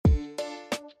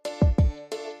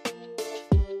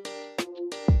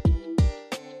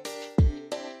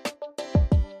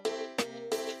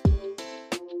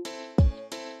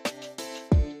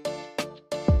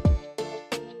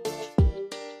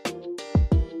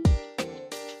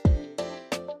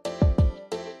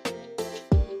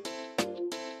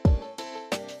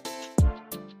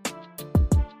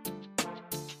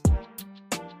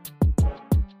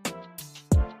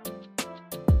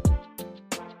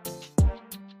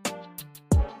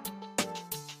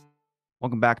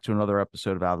Welcome back to another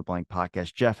episode of Out of the Blank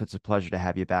Podcast. Jeff, it's a pleasure to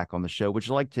have you back on the show. Would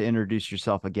you like to introduce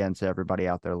yourself again to everybody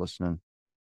out there listening?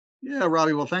 Yeah,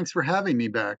 Robbie. Well, thanks for having me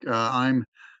back. I'm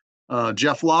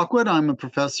Jeff Lockwood. I'm a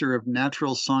professor of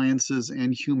natural sciences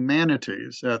and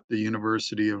humanities at the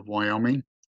University of Wyoming.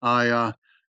 I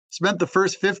spent the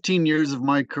first 15 years of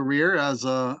my career as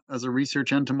a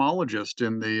research entomologist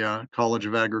in the College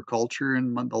of Agriculture,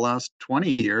 and the last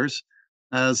 20 years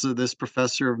as this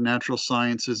professor of natural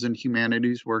sciences and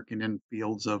humanities, working in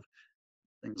fields of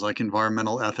things like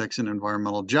environmental ethics and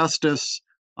environmental justice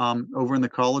over in the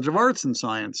College of Arts and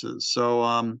Sciences. So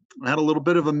I had a little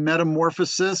bit of a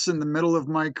metamorphosis in the middle of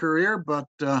my career, but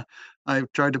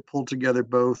I've tried to pull together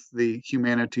both the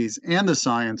humanities and the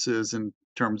sciences in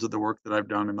terms of the work that I've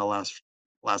done in the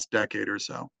last decade or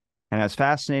so. And as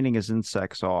fascinating as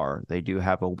insects are, they do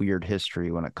have a weird history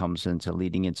when it comes into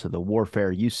leading into the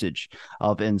warfare usage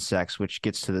of insects, which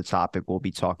gets to the topic we'll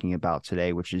be talking about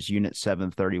today, which is Unit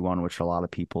 731, which a lot of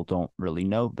people don't really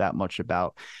know that much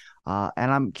about.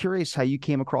 And I'm curious how you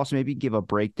came across, maybe give a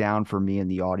breakdown for me and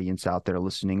the audience out there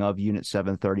listening of Unit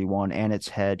 731 and its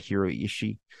head, Hiro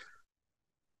Ishii.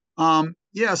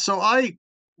 Yeah,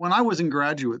 when I was in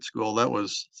graduate school, that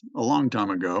was a long time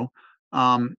ago.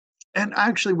 Um, and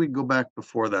actually, we go back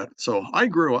before that. So I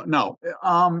grew up, no,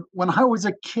 when I was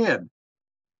a kid,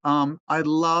 I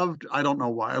don't know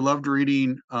why, I loved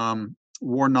reading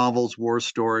war novels, war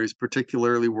stories,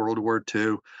 particularly World War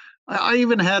II. I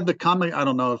even had the comic, I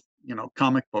don't know if,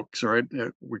 comic books, right?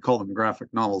 We call them graphic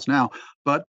novels now,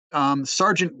 but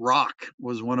Sergeant Rock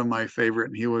was one of my favorite.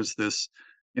 And he was this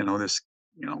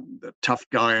the tough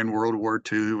guy in World War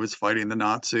II who was fighting the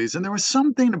Nazis. And there was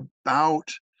something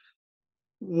about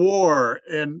war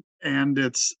and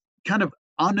it's kind of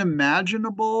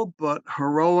unimaginable but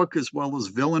heroic as well as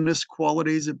villainous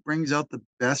qualities. It brings out the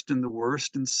best and the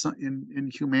worst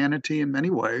in humanity in many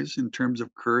ways, in terms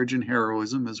of courage and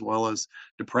heroism as well as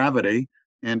depravity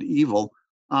and evil.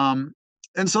 Um,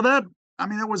 and so that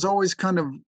was always kind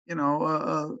of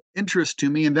interest to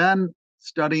me. And then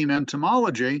studying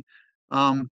entomology,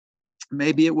 um,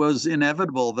 maybe it was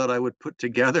inevitable that I would put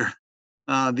together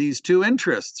these two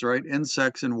interests, right?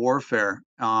 Insects and warfare.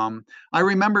 I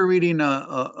remember reading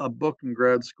a book in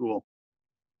grad school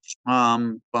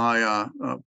by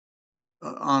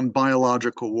on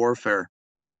biological warfare,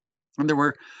 and there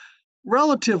were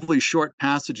relatively short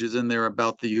passages in there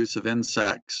about the use of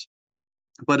insects,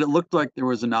 but it looked like there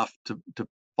was enough to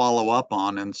follow up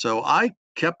on, and so I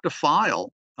kept a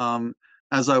file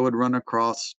as I would run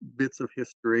across bits of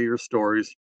history or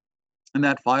stories, and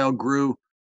that file grew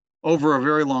over a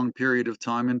very long period of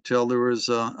time until there was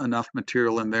enough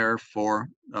material in there for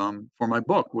my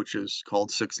book, which is called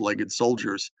Six-Legged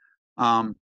Soldiers.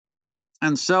 Um,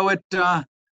 and so it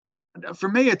for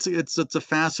me it's a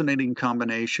fascinating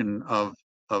combination of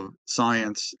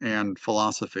science and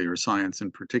philosophy, or science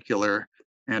in particular,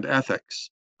 and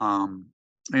ethics. Um,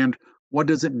 and what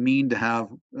does it mean to have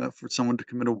for someone to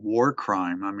commit a war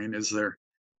crime? I mean, is there,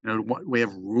 we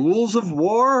have rules of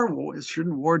war?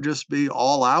 Shouldn't war just be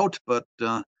all out? But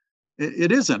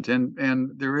it isn't,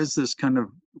 and there is this kind of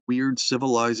weird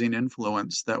civilizing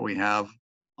influence that we have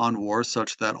on war,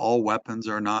 such that all weapons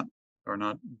are not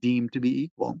deemed to be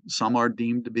equal. Some are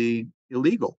deemed to be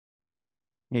illegal.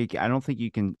 I don't think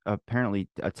you can apparently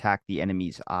attack the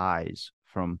enemy's eyes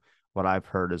from what I've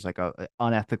heard is like a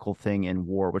unethical thing in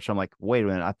war, which I'm like, wait a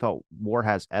minute, I thought war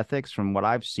has ethics. From what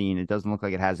I've seen, it doesn't look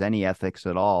like it has any ethics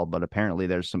at all, but apparently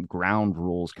there's some ground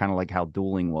rules, kind of like how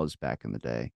dueling was back in the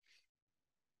day.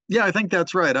 Yeah, I think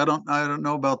that's right. I don't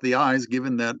know about the eyes,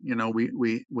 given that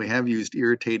we have used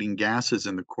irritating gases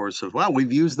in the course of, well,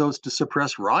 we've used those to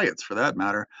suppress riots, for that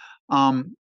matter.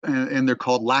 And they're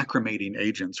called lacrimating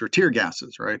agents or tear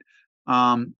gases, right?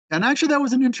 And actually, that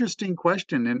was an interesting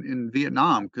question in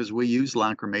Vietnam, because we used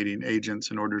lacrimating agents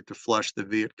in order to flush the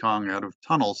Viet Cong out of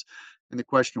tunnels. And the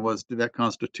question was, did that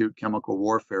constitute chemical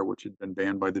warfare, which had been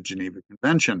banned by the Geneva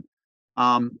Convention?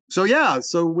 So yeah,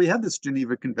 so we had this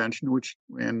Geneva Convention, which,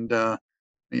 and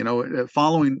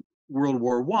following World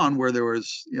War One, where there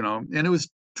was, and it was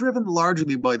driven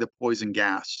largely by the poison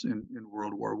gas in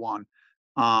World War One,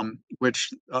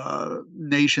 which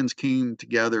nations came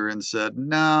together and said,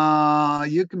 "Nah,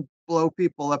 you can blow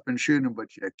people up and shoot them,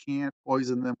 but you can't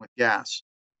poison them with gas."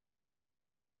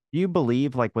 Do you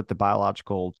believe, like with the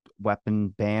biological weapon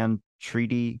ban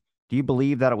treaty, do you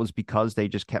believe that it was because they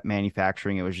just kept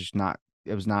manufacturing, it was not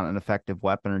an effective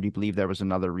weapon, or do you believe there was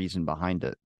another reason behind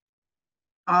it?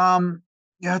 Um,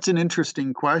 yeah, it's an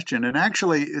interesting question, and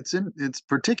actually, it's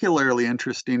particularly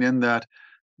interesting in that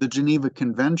the Geneva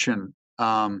Convention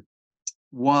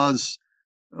was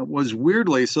was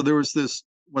weirdly, so there was this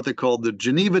what they called the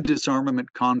Geneva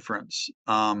Disarmament Conference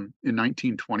in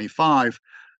 1925,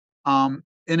 and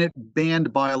it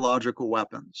banned biological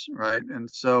weapons, right?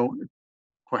 And so the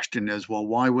question is, well,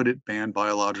 why would it ban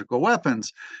biological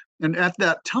weapons? And at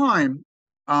that time,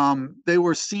 they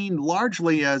were seen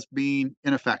largely as being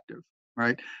ineffective,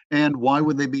 right? And why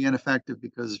would they be ineffective?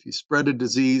 Because if you spread a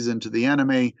disease into the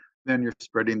enemy, then you're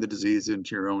spreading the disease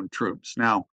into your own troops.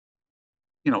 Now,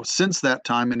 since that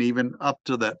time and even up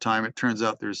to that time, it turns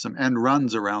out there's some end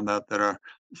runs around that are,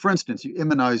 for instance, you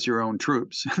immunize your own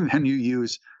troops and then you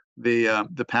use the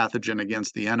pathogen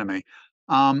against the enemy.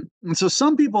 And so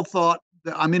some people thought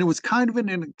that, I mean, it was kind of an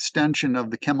extension of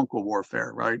the chemical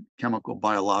warfare, right? Chemical,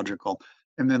 biological.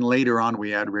 And then later on,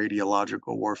 we add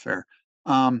radiological warfare.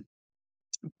 Um,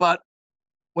 but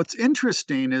what's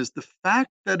interesting is the fact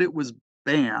that it was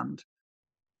banned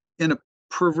in a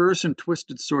perverse and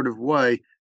twisted sort of way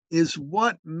is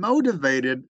what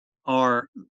motivated our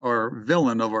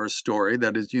villain of our story,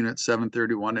 that is Unit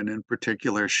 731, and in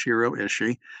particular Shiro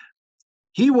Ishii.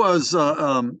 He was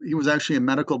actually a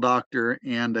medical doctor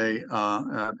and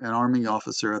an army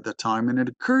officer at the time, and it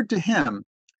occurred to him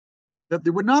that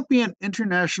there would not be an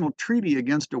international treaty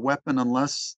against a weapon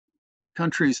unless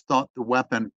countries thought the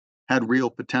weapon had real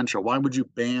potential. Why would you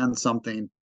ban something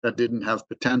that didn't have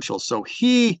potential? So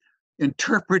he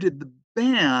interpreted the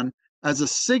ban as a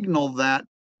signal that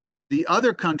the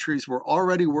other countries were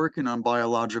already working on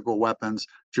biological weapons.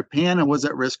 Japan was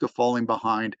at risk of falling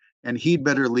behind, and he'd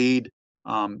better lead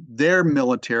their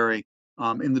military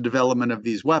in the development of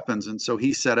these weapons. And so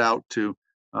he set out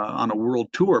on a world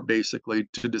tour, basically,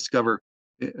 to discover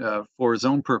for his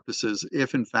own purposes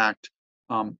if, in fact,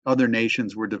 other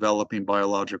nations were developing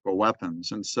biological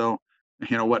weapons. And so,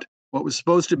 what was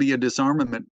supposed to be a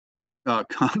disarmament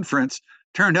conference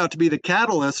turned out to be the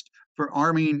catalyst for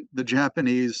arming the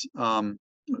Japanese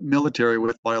military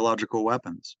with biological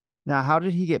weapons. Now, how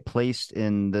did he get placed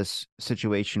in this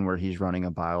situation where he's running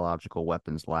a biological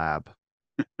weapons lab?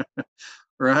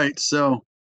 Right. So,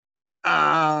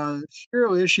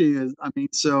 Shiro Ishii is, I mean,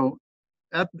 so,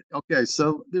 okay,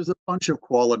 so there's a bunch of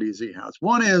qualities he has.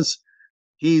 One is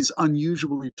he's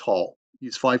unusually tall.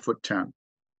 He's 5'10",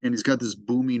 and he's got this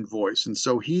booming voice. And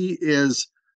so he is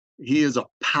a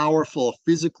powerful,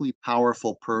 physically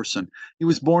powerful person. He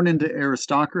was born into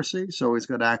aristocracy, so he's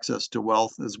got access to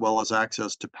wealth as well as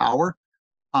access to power.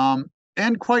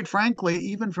 And quite frankly,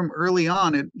 even from early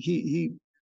on, he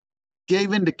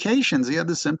gave indications. He had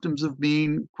the symptoms of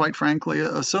being, quite frankly,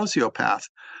 a sociopath.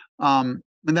 And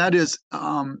that is,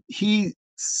 he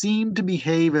seemed to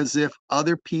behave as if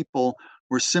other people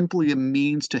were simply a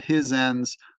means to his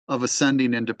ends of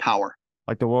ascending into power.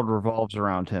 Like the world revolves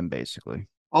around him, basically.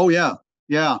 Oh yeah,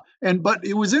 yeah. And but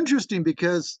it was interesting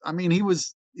because I mean he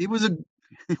was a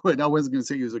I wasn't going to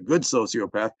say he was a good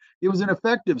sociopath. He was an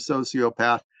effective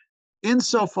sociopath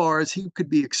insofar as he could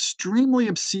be extremely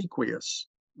obsequious,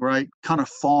 right? Kind of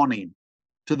fawning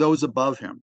to those above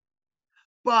him.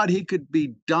 But he could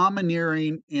be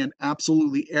domineering and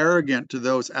absolutely arrogant to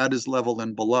those at his level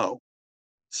and below.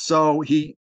 So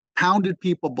he pounded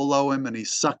people below him and he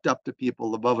sucked up to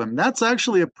people above him. That's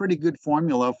actually a pretty good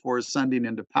formula for ascending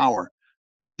into power.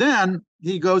 Then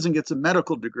he goes and gets a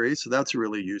medical degree, so that's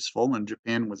really useful. And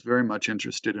Japan was very much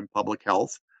interested in public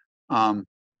health. Um,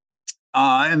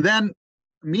 and then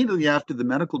immediately after the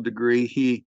medical degree,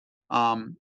 he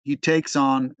takes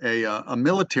on a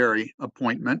military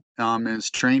appointment and is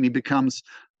trained. He becomes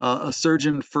a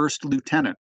surgeon first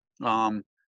lieutenant.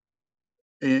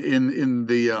 In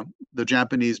the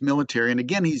Japanese military. And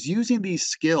again, he's using these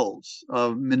skills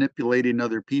of manipulating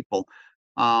other people.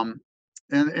 Um,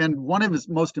 and one of his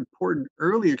most important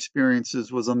early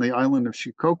experiences was on the island of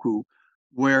Shikoku,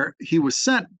 where he was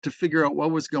sent to figure out what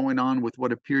was going on with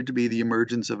what appeared to be the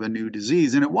emergence of a new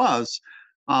disease. And it was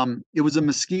a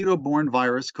mosquito-borne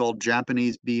virus called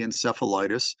Japanese bee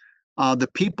encephalitis. The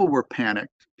people were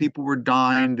panicked. People were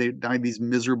dying. They died these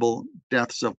miserable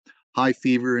deaths of high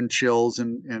fever and chills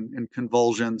and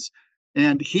convulsions.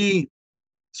 And he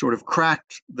sort of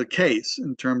cracked the case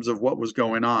in terms of what was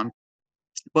going on.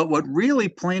 But what really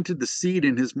planted the seed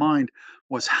in his mind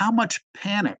was how much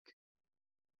panic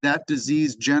that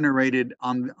disease generated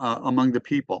among the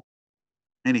people.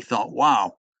 And he thought,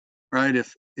 wow, right?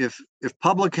 If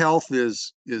public health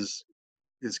is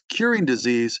curing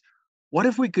disease, what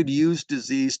if we could use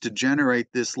disease to generate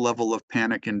this level of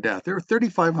panic and death? There were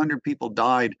 3,500 people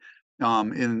died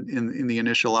in the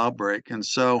initial outbreak, and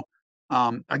so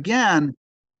again,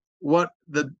 what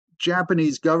the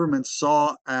Japanese government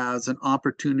saw as an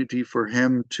opportunity for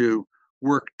him to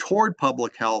work toward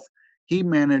public health, he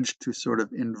managed to sort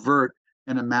of invert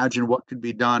and imagine what could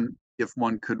be done if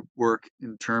one could work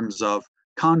in terms of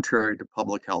contrary to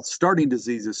public health, starting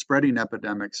diseases, spreading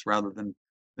epidemics rather than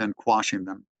quashing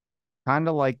them. Kind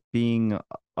of like being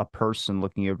a person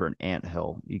looking over an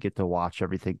anthill. You get to watch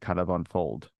everything kind of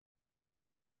unfold.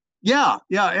 Yeah,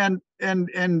 yeah,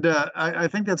 and I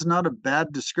think that's not a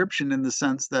bad description in the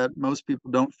sense that most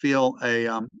people don't feel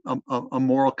a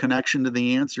moral connection to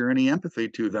the ants or any empathy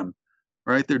to them,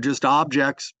 right? They're just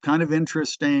objects, kind of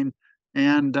interesting,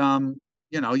 and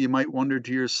you might wonder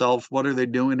to yourself, what are they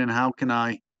doing, and how can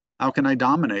I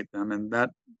dominate them? And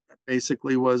that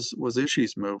basically was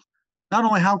Ishi's move. Not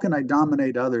only how can I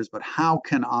dominate others, but how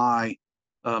can I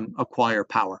acquire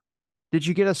power? Did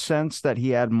you get a sense that he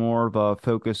had more of a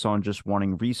focus on just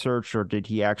wanting research, or did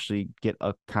he actually get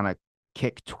a kind of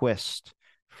kick twist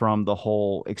from the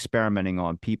whole experimenting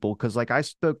on people? Because like I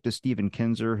spoke to Stephen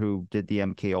Kinzer, who did the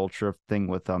MK Ultra thing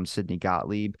with Sidney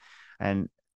Gottlieb, and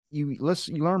you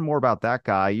learn more about that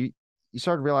guy. You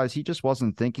start to realize he just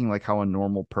wasn't thinking like how a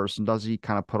normal person does. He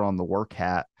kind of put on the work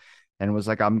hat and was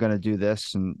like, I'm going to do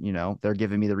this. And, they're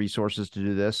giving me the resources to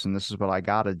do this. And this is what I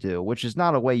got to do, which is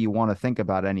not a way you want to think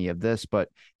about any of this. But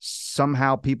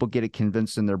somehow people get it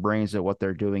convinced in their brains that what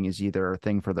they're doing is either a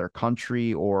thing for their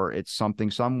country or it's something.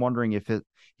 So I'm wondering if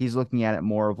he's looking at it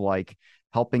more of like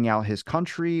helping out his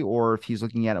country, or if he's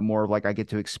looking at it more of like, I get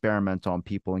to experiment on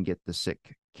people and get the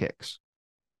sick kicks.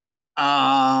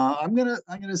 I'm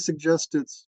gonna suggest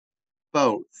it's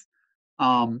both.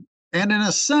 And in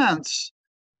a sense,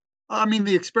 I mean,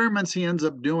 the experiments he ends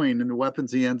up doing and the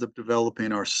weapons he ends up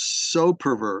developing are so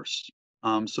perverse,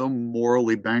 so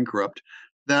morally bankrupt,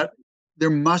 that there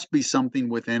must be something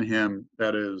within him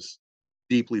that is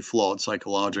deeply flawed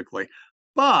psychologically.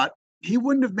 But he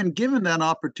wouldn't have been given that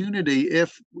opportunity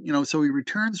so he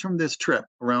returns from this trip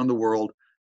around the world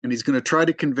and he's going to try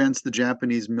to convince the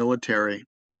Japanese military.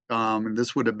 And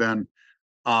this would have been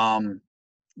um,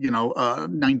 late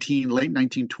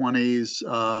 1920s.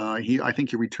 I think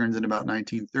he returns in about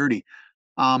 1930.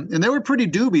 And they were pretty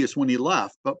dubious when he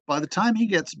left. But by the time he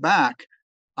gets back,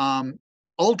 um,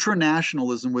 ultra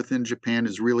nationalism within Japan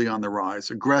is really on the rise,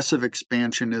 aggressive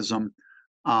expansionism.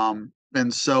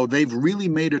 And so they've really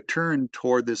made a turn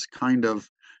toward this kind of,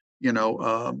 you know,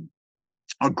 uh,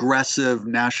 aggressive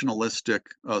nationalistic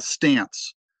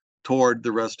stance toward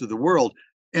the rest of the world.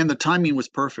 And the timing was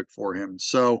perfect for him.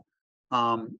 So,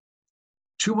 um,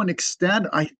 to an extent,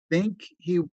 I think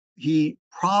he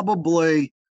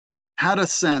probably had a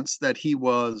sense that he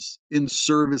was in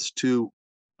service to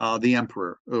the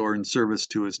emperor or in service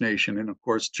to his nation, and of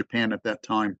course, Japan at that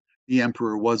time, the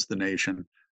emperor was the nation.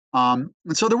 And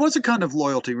so there was a kind of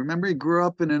loyalty. Remember, he grew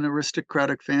up in an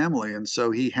aristocratic family, and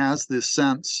so he has this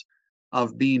sense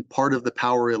of being part of the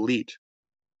power elite.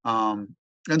 Um,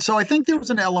 and so I think there was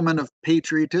an element of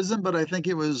patriotism, but I think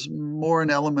it was more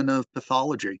an element of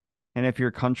pathology. And if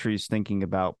your country's thinking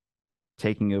about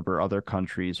taking over other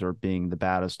countries or being the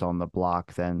baddest on the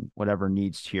block, then whatever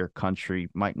needs to your country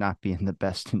might not be in the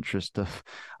best interest of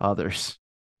others.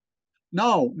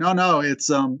 No, no, no.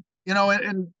 It's not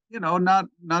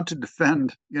to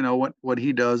defend, what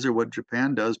he does or what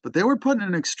Japan does, but they were put in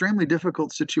an extremely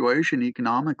difficult situation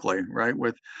economically, right?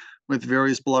 With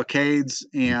various blockades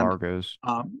and Embargoes.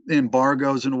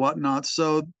 embargoes and whatnot.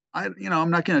 So I'm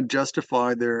not going to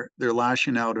justify their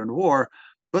lashing out in war,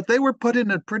 but they were put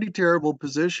in a pretty terrible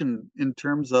position in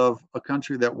terms of a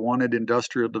country that wanted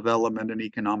industrial development and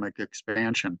economic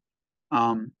expansion.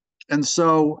 Um, and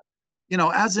so,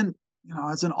 as in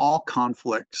all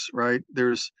conflicts, right?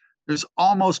 There's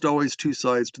almost always two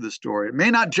sides to the story. It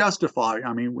may not justify.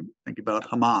 I mean, we think about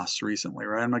Hamas recently,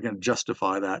 right? I'm not going to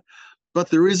justify that, but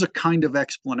there is a kind of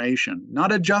explanation,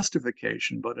 not a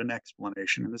justification, but an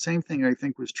explanation. And the same thing I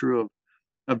think was true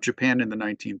of Japan in the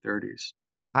 1930s.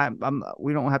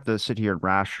 We don't have to sit here and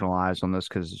rationalize on this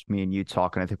because it's me and you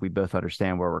talking. I think we both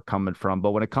understand where we're coming from.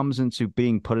 But when it comes into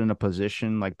being put in a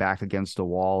position like back against the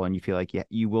wall and you feel like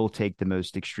you will take the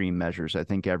most extreme measures, I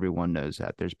think everyone knows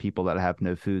that. There's people that have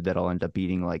no food that'll end up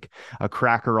eating like a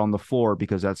cracker on the floor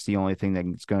because that's the only thing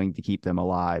that's going to keep them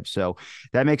alive. So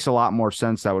that makes a lot more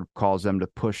sense. That would cause them to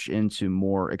push into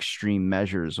more extreme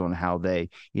measures on how they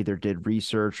either did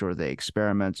research or they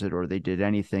experimented or they did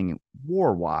anything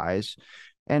war wise,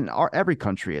 and every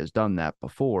country has done that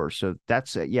before. So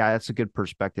that's a good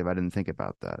perspective. I didn't think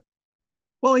about that.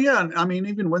 Well, yeah, I mean,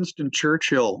 even Winston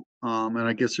Churchill, and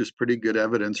I guess there's pretty good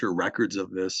evidence or records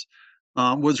of this,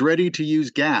 was ready to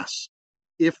use gas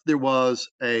if there was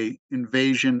a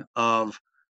invasion of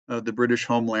the British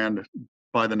homeland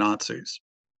by the Nazis.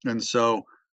 And so,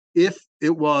 if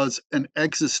it was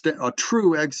a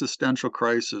true existential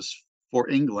crisis for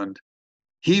England,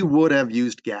 he would have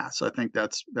used gas. I think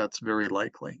that's very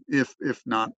likely, if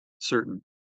not certain.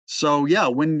 So yeah,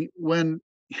 when when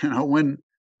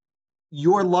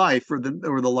your life or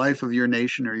the life of your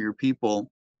nation or your people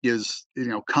is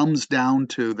comes down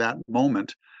to that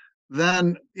moment,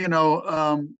 then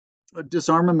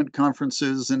disarmament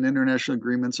conferences and international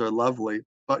agreements are lovely,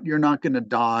 but you're not going to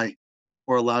die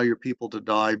or allow your people to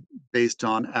die based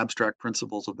on abstract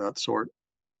principles of that sort.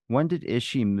 When did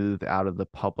Ishii move out of the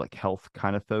public health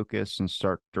kind of focus and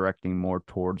start directing more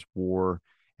towards war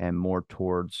and more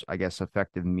towards, I guess,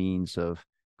 effective means of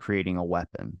creating a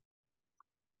weapon?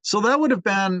 So that would have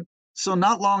been so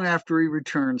not long after he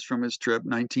returns from his trip,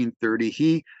 1930,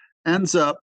 he ends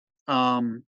up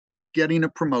um, getting a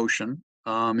promotion.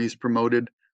 He's promoted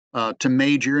to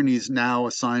major, and he's now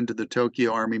assigned to the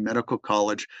Tokyo Army Medical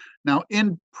College. Now,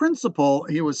 in principle,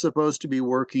 he was supposed to be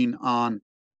working on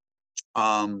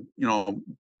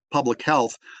public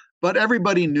health. But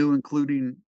everybody knew,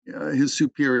 including his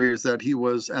superiors, that he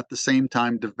was at the same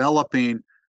time developing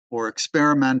or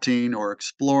experimenting or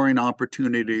exploring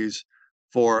opportunities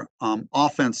for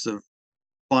offensive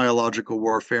biological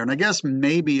warfare. And I guess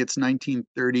maybe it's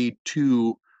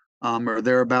 1932 or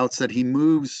thereabouts that he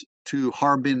moves to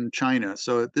Harbin, China.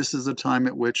 So this is a time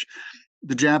at which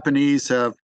the Japanese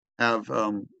have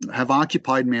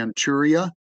occupied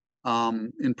Manchuria,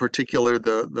 in particular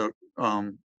the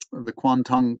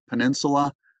Kwantung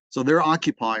Peninsula. So they're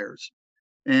occupiers,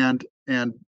 and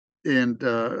and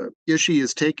Ishii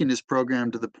has taken his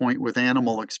program to the point with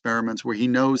animal experiments where he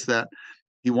knows that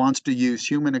he wants to use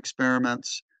human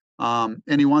experiments, and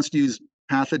he wants to use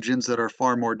pathogens that are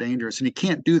far more dangerous, and he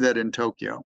can't do that in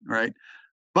Tokyo, right?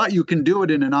 But you can do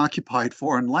it in an occupied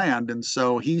foreign land, and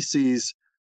so he sees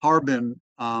Harbin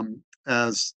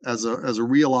as a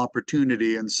real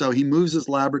opportunity, and so he moves his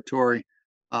laboratory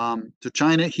to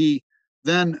China. He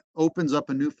then opens up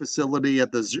a new facility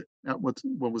at what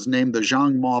was named the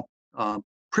Zhangma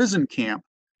prison camp,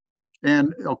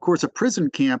 and of course, a prison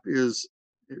camp is,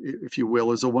 if you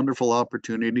will, is a wonderful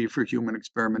opportunity for human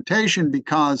experimentation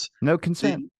because No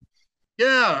consent. the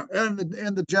yeah, and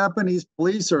the Japanese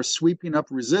police are sweeping up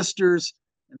resistors,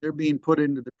 and they're being put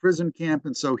into the prison camp,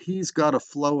 and so he's got a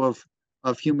flow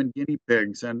of human guinea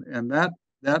pigs, and that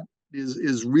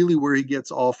is really where he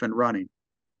gets off and running.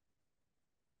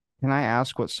 Can I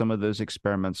ask what some of those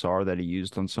experiments are that he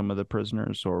used on some of the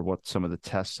prisoners or what some of the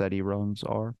tests that he runs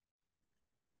are?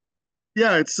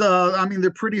 Yeah, it's I mean they're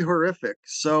pretty horrific.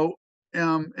 So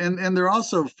and they're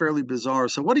also fairly bizarre.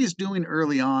 So what he's doing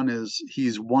early on is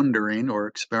he's wondering or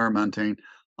experimenting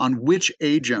on which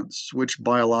agents, which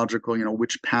biological,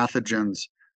 which pathogens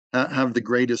have the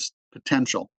greatest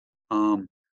potential. Um,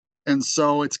 and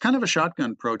so it's kind of a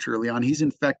shotgun approach early on. He's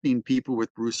infecting people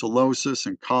with brucellosis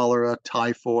and cholera,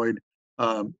 typhoid,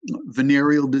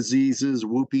 venereal diseases,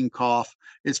 whooping cough.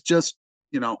 It's just,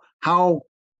 how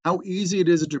easy it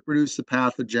is to produce the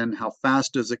pathogen, how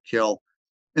fast does it kill.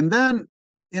 And then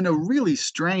in a really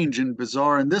strange and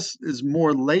bizarre, and this is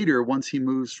more later once he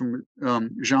moves from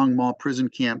Zhangma prison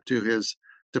camp to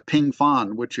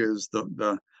Pingfan, which is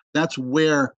the that's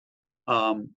where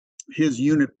um, his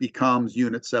unit becomes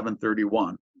Unit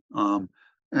 731. Um,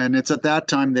 and it's at that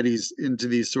time that he's into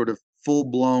these sort of full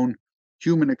blown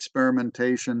human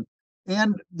experimentation.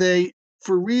 And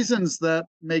for reasons that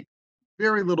make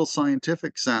very little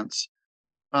scientific sense,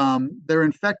 they're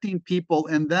infecting people,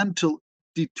 and then to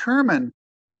determine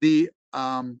the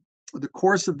um, the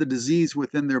course of the disease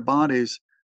within their bodies,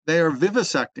 they are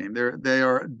vivisecting. They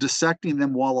are dissecting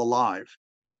them while alive,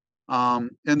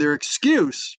 and their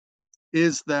excuse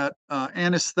is that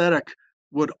anesthetic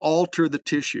would alter the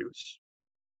tissues,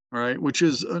 right? Which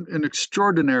is an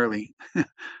extraordinarily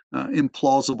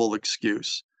implausible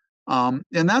excuse. And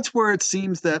that's where it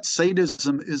seems that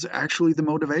sadism is actually the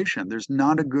motivation. There's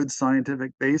not a good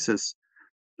scientific basis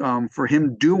for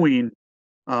him doing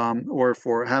or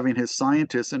for having his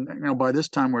scientists. And by this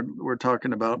time we're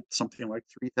talking about something like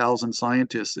 3,000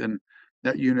 scientists in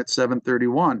that Unit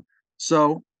 731.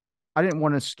 So I didn't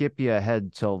want to skip you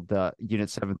ahead till the Unit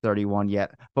 731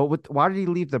 yet, but why did he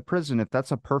leave the prison if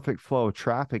that's a perfect flow of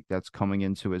traffic that's coming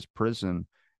into his prison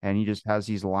and he just has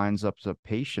these lines up of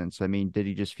patients? I mean, did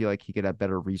he just feel like he could have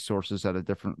better resources at a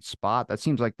different spot? That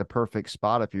seems like the perfect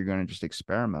spot if you're going to just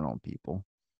experiment on people.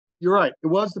 you're right. It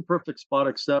was the perfect spot,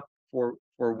 except for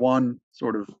one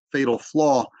sort of fatal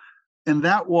flaw, and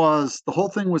that was the whole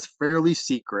thing was fairly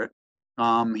secret.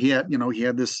 He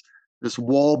had this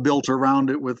wall built around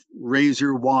it with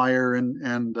razor wire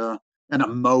and a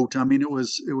moat. I mean, it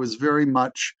was very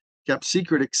much kept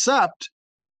secret, except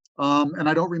and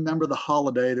I don't remember the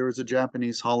holiday. There was a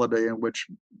Japanese holiday in which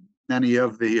Many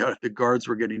of the guards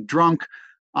were getting drunk,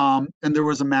 and there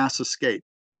was a mass escape.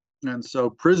 And so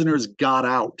prisoners got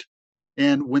out.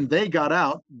 And when they got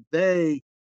out, they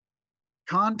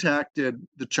contacted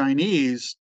the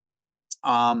Chinese,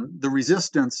 the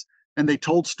resistance, and they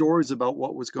told stories about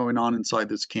what was going on inside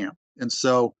this camp. And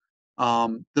so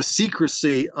the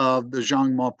secrecy of the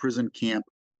Zhangma prison camp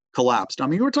collapsed. I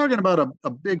mean, we're talking about a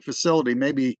big facility,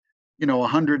 maybe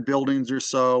 100 buildings or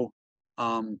so,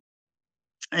 um,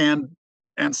 and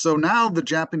and so now the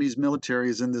Japanese military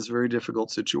is in this very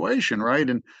difficult situation, right?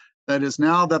 And that is,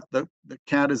 now that the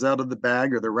cat is out of the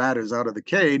bag, or the rat is out of the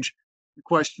cage, the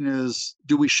question is,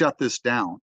 do we shut this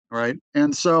down? Right.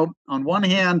 And so on one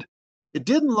hand, it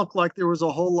didn't look like there was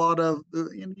a whole lot of,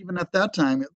 even at that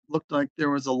time, it looked like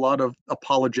there was a lot of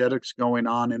apologetics going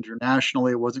on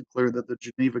internationally. It wasn't clear that the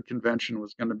Geneva Convention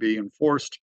was going to be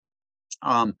enforced.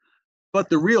 Um, but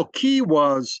the real key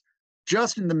was,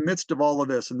 just in the midst of all of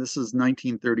this, and this is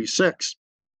 1936,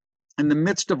 in the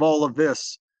midst of all of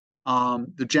this,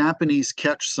 the Japanese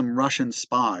catch some Russian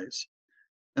spies.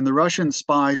 And the Russian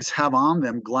spies have on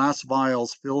them glass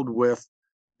vials filled with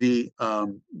the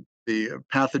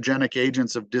pathogenic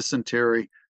agents of dysentery,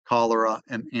 cholera,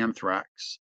 and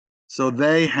anthrax. So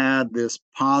they had this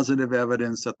positive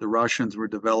evidence that the Russians were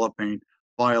developing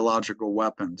biological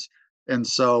weapons. And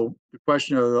so the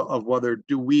question of whether,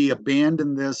 do we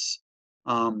abandon this,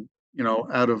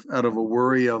 out of a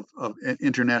worry of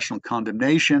international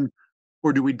condemnation,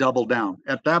 or do we double down?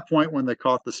 At that point, when they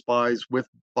caught the spies with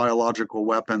biological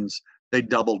weapons, they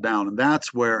doubled down, and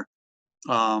that's where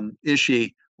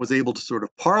Ishii was able to sort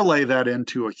of parlay that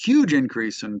into a huge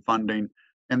increase in funding.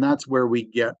 And that's where we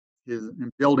get his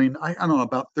building, I don't know,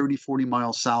 about 30, 40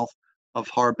 miles south of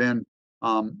Harbin,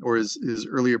 or his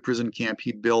earlier prison camp.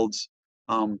 He builds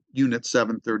Unit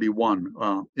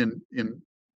 731 in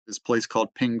this place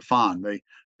called Pingfan. They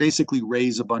basically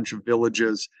raise a bunch of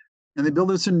villages, and they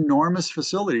build this enormous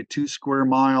facility, 2 square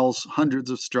miles, hundreds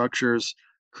of structures,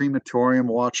 crematorium,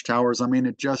 watchtowers. I mean,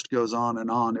 it just goes on and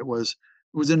on. It was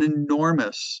an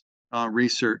enormous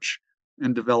research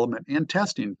and development and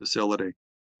testing facility.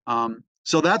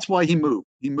 So that's why he moved.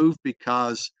 He moved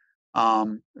because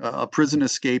a prison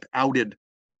escape outed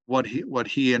what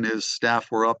he and his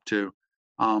staff were up to.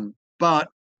 But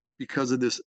because of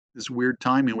this weird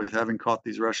timing with having caught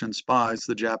these Russian spies,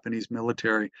 the Japanese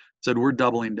military said, we're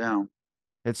doubling down.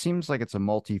 It seems like it's a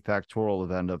multifactorial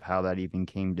event of how that even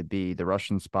came to be. The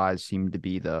Russian spies seem to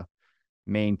be the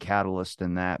main catalyst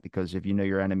in that, because if you know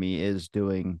your enemy is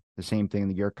doing the same thing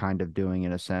that you're kind of doing,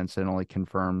 in a sense, it only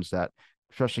confirms that,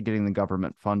 especially getting the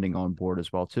government funding on board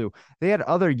as well too. They had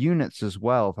other units as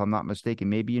well, if I'm not mistaken.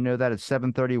 Maybe you know that it's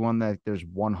 731, that there's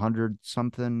 100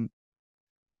 something.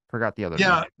 Forgot the other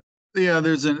Yeah, name. yeah.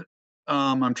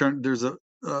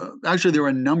 Actually, there were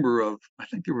a number of, I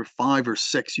think there were 5 or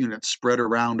 6 units spread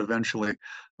around eventually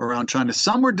around China.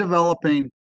 Some were developing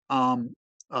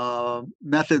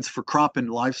methods for crop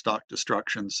and livestock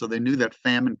destruction, so they knew that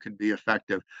famine could be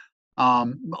effective.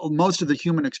 Most of the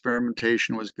human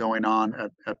experimentation was going on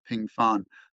at Pingfan.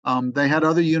 They had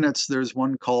other units. There's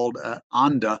one called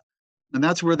Anda, and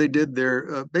that's where they did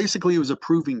basically, it was a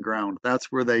proving ground.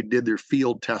 That's where they did their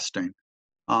field testing.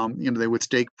 They would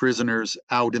stake prisoners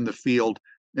out in the field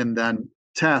and then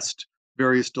test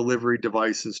various delivery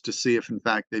devices to see if, in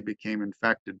fact, they became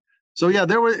infected. So yeah,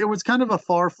 it was kind of a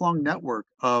far-flung network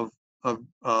of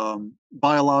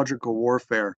biological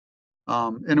warfare,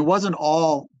 and it wasn't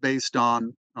all based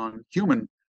on human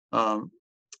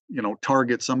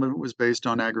targets. Some of it was based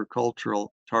on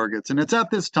agricultural targets, and it's at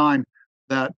this time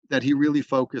that he really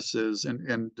focuses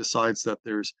and decides that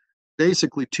there's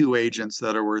basically 2 agents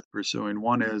that are worth pursuing.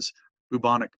 One is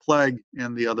bubonic plague,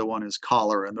 and the other one is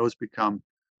cholera, and those become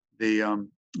the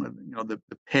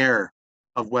pair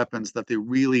of weapons that they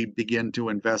really begin to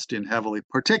invest in heavily,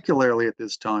 particularly at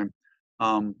this time,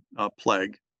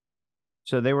 plague.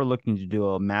 So they were looking to do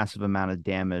a massive amount of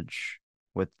damage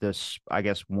with this, I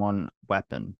guess, one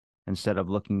weapon, instead of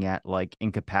looking at like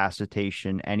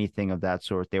incapacitation, anything of that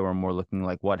sort. They were more looking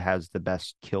like what has the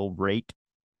best kill rate.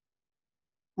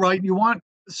 Right.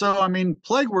 So I mean,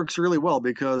 plague works really well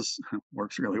because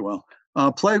works really well.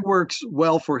 Plague works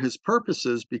well for his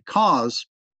purposes because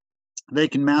they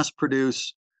can mass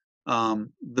produce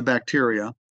the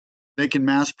bacteria, they can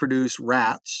mass produce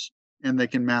rats, and they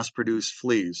can mass produce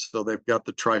fleas. So they've got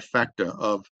the trifecta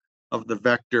of the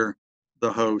vector,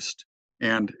 the host,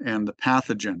 and the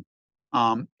pathogen.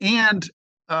 And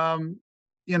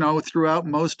throughout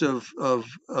most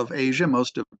of Asia,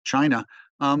 most of China,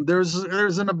 there's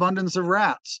an abundance of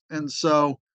rats, and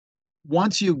so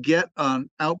once you get an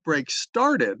outbreak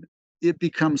started, it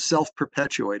becomes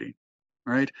self-perpetuating.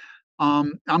 right?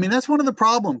 I mean, that's one of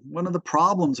the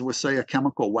problems with, say, a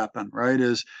chemical weapon, right?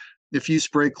 Is if you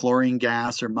spray chlorine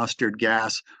gas or mustard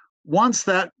gas, once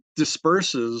that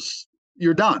disperses,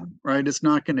 you're done, right? It's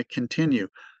not going to continue.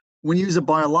 When you use a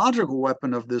biological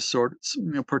weapon of this sort,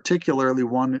 particularly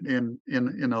one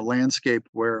in a landscape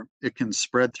where it can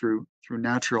spread through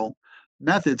natural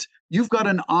methods, you've got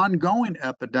an ongoing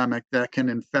epidemic that can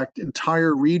infect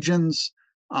entire regions.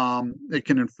 It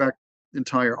can infect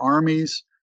entire armies.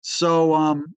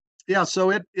 So yeah, so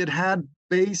it had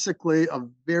basically a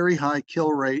very high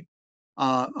kill rate,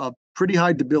 a pretty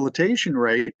high debilitation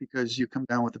rate because you come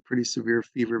down with a pretty severe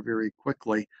fever very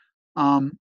quickly.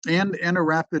 And a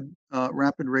rapid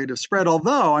rate of spread.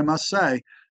 Although I must say,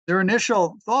 their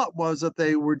initial thought was that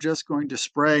they were just going to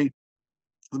spray.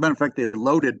 As a matter of fact, they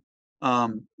loaded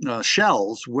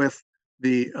shells with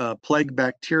the plague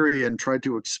bacteria and tried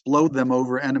to explode them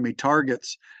over enemy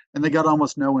targets, and they got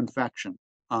almost no infection.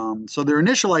 So their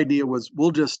initial idea was we'll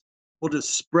just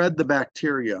spread the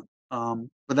bacteria,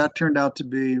 but that turned out to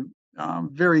be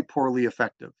very poorly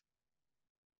effective.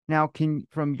 Now, can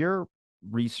from your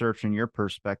research and your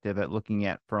perspective at looking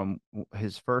at from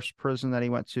his first prison that he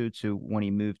went to when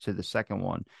he moved to the second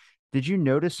one, did you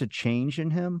notice a change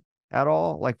in him at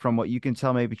all? Like from what you can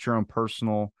tell, maybe it's your own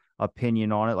personal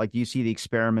opinion on it. Like, do you see the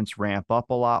experiments ramp up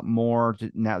a lot more?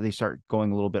 Now they start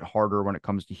going a little bit harder when it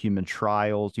comes to human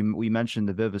trials. We mentioned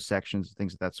the vivisections and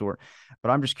things of that sort,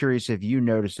 but I'm just curious if you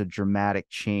noticed a dramatic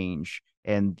change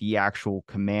in the actual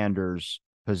commanders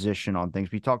position on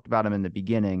things. We talked about him in the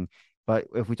beginning, but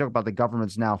if we talk about the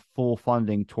government's now full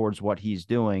funding towards what he's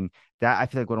doing, that I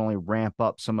feel like would only ramp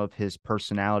up some of his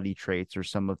personality traits or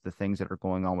some of the things that are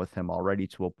going on with him already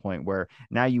to a point where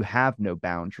now you have no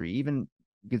boundary. Even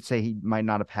you could say he might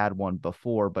not have had one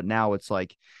before, but now it's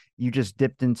like you just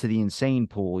dipped into the insane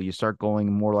pool. You start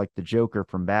going more like the Joker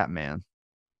from Batman.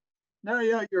 No,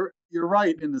 yeah, you're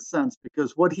right in a sense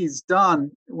because what he's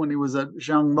done when he was at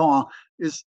Jiangmen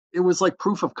is it was like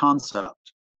proof of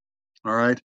concept. All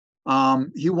right,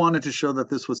 he wanted to show that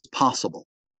this was possible.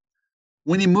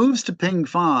 When he moves to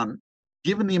Pingfan,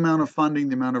 given the amount of funding,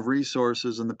 the amount of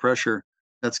resources, and the pressure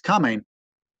that's coming,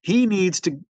 he needs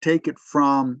to take it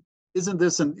from isn't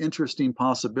this an interesting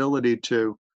possibility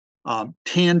to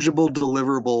tangible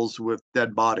deliverables with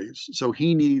dead bodies. So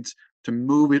he needs to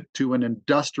move it to an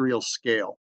industrial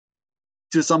scale,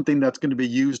 to something that's going to be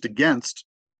used against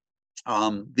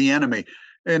the enemy.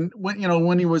 And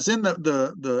when he was in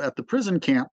the at the prison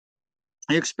camp,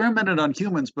 he experimented on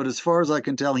humans, but as far as I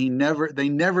can tell, they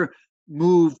never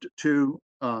moved to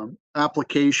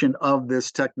application of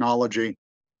this technology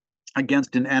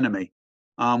against an enemy.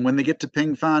 When they get to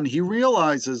Ping Fan, he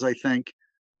realizes, I think,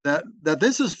 that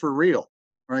this is for real,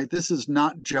 right? Um, this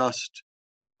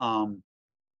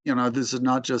is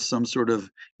not just some sort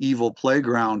of evil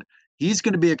playground. He's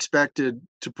going to be expected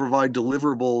to provide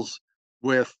deliverables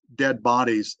with dead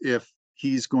bodies if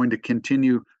he's going to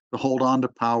continue to hold on to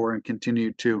power and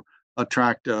continue to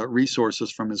attract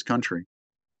resources from his country.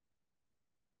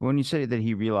 When you say that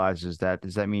he realizes that,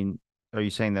 does that mean, are you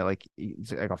saying that like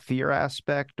it's like a fear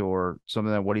aspect or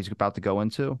something that what he's about to go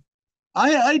into?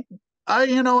 I,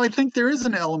 I think there is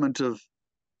an element of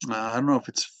I don't know if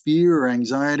it's fear or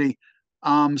anxiety.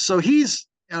 So it's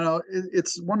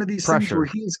one of these things where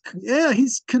Pressure.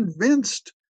 he's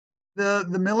convinced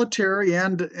the military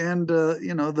and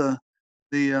the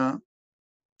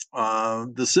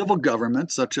the civil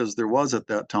government, such as there was at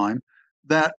that time,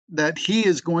 that he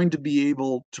is going to be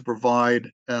able to provide,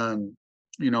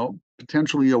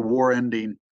 potentially a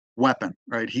war-ending weapon,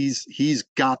 right? He's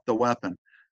got the weapon,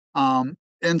 and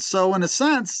so in a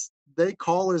sense, they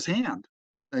call his hand.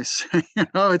 They say,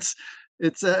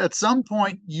 it's at some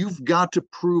point you've got to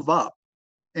prove up,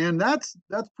 and that's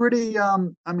pretty. I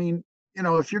mean,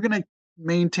 if you're going to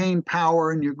maintain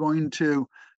power and you're going to,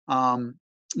 um,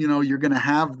 you're going to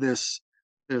have this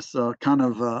kind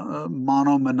of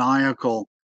monomaniacal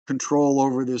control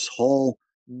over this whole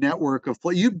network of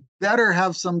play. You better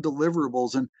have some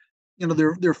deliverables, and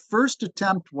their first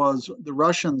attempt was the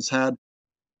Russians had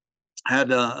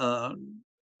a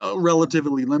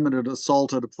relatively limited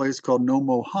assault at a place called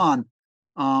Nomohan,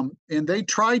 and they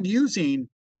tried using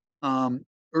um,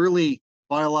 early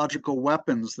biological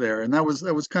weapons there, and that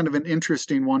was kind of an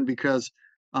interesting one because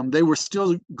they were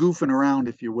still goofing around,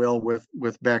 if you will,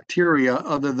 with bacteria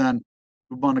other than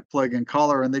bubonic plague and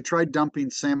cholera, and they tried dumping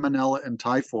salmonella and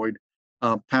typhoid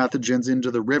pathogens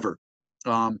into the river,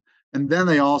 um, and then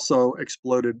they also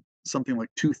exploded something like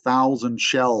 2,000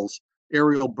 shells,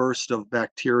 aerial burst of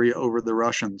bacteria over the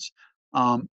Russians,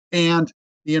 and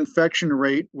the infection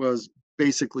rate was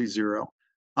basically zero.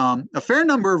 A fair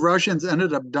number of Russians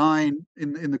ended up dying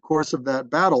in the course of that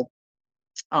battle,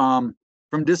 um,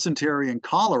 from dysentery and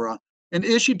cholera. And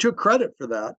Ishii took credit for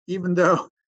that, even though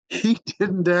he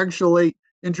didn't actually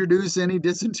introduce any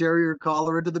dysentery or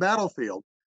cholera to the battlefield.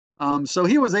 So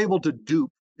he was able to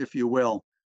dupe, if you will,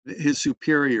 his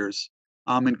superiors,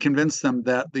 and convince them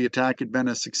that the attack had been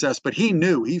a success. But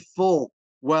he full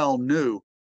well knew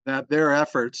that their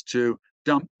efforts to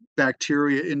dump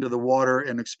bacteria into the water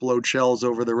and explode shells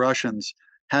over the Russians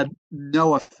had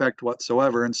no effect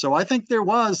whatsoever. And so I think there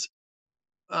was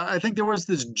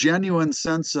this genuine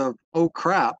sense of, oh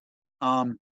crap,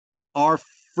 um, our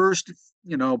first,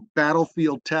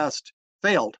 battlefield test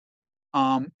failed,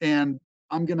 and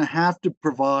I'm going to have to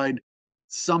provide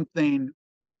something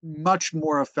much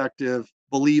more effective,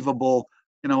 believable.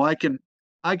 I can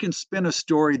spin a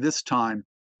story this time,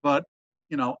 but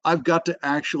I've got to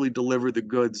actually deliver the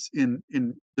goods in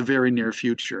the very near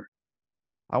future.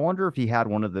 I wonder if he had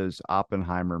one of those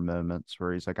Oppenheimer moments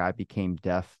where he's like, I became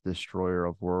death, destroyer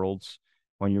of worlds.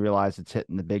 When you realize it's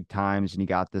hitting the big times and you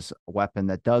got this weapon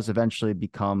that does eventually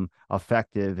become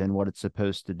effective in what it's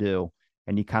supposed to do.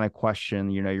 And you kind of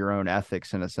question, your own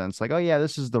ethics in a sense, like, oh yeah,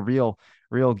 this is the real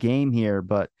game here.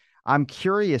 But I'm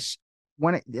curious,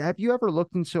 have you ever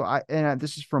looked into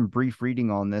this is from brief reading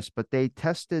on this, but they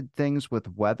tested things with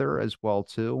weather as well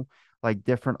too, like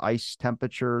different ice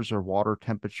temperatures or water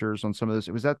temperatures on some of those.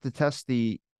 Was that to test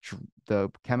the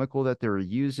chemical that they were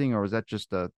using, or was that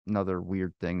just another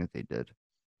weird thing that they did?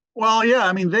 Well, yeah,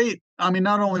 I mean,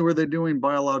 not only were they doing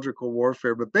biological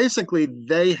warfare, but basically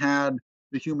they had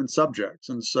the human subjects.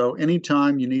 And so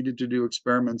anytime you needed to do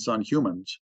experiments on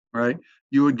humans, right,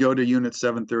 you would go to Unit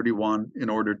 731 in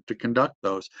order to conduct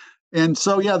those. And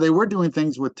so, yeah, they were doing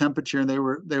things with temperature, and they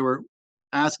were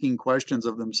asking questions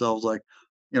of themselves like,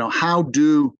 how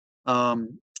do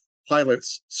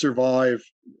pilots survive?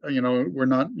 We're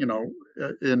not,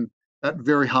 in at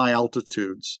very high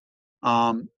altitudes.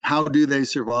 How do they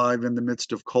survive in the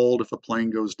midst of cold if a plane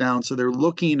goes down? So they're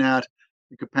looking at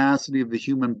the capacity of the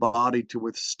human body to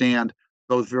withstand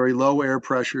both very low air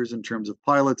pressures in terms of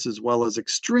pilots, as well as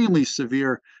extremely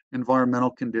severe environmental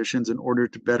conditions, in order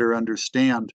to better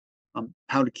understand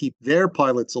how to keep their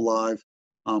pilots alive,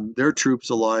 their troops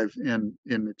alive in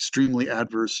extremely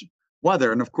adverse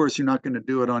weather. And of course, you're not going to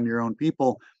do it on your own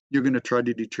people. You're going to try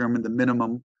to determine the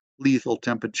minimum lethal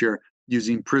temperature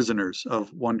using prisoners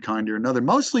of one kind or another,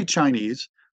 mostly Chinese.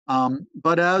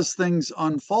 But as things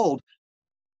unfold,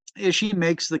 Ishii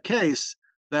makes the case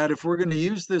that if we're going to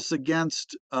use this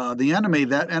against the enemy,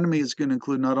 that enemy is going to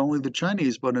include not only the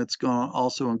Chinese, but it's going to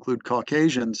also include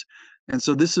Caucasians. And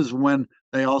so this is when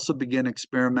they also begin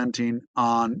experimenting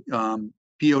on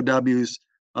POWs,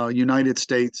 United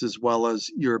States as well as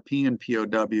European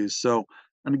POWs. So,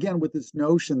 and again, with this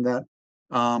notion that,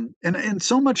 and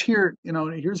so much here,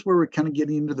 here's where we're kind of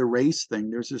getting into the race thing.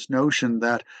 There's this notion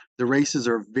that the races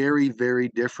are very, very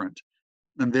different,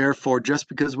 and therefore just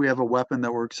because we have a weapon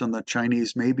that works on the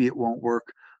Chinese, maybe it won't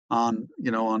work on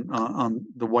the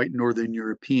white Northern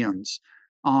Europeans.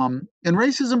 And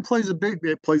racism plays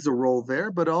a role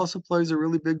there, but it also plays a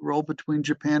really big role between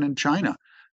Japan and China.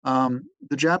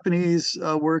 The Japanese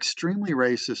were extremely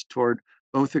racist toward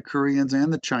both the Koreans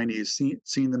and the Chinese,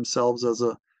 seeing themselves as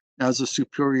a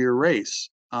superior race.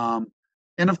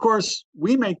 And of course,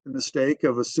 we make the mistake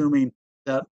of assuming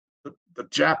that the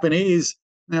Japanese,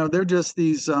 they're just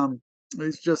these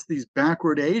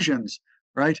backward Asians,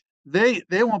 right? They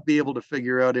won't be able to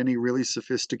figure out any really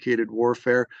sophisticated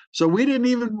warfare. So we didn't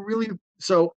even really.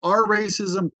 So our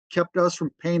racism kept us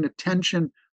from paying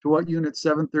attention to what Unit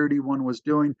 731 was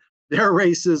doing. Their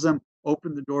racism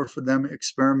opened the door for them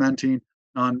experimenting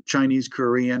on Chinese,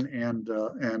 Korean, and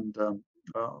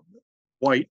uh,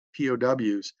 white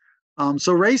POWs.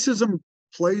 So racism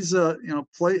plays a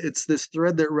play. It's this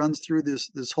thread that runs through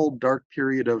this whole dark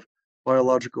period of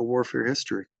biological warfare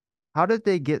history. How did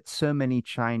they get so many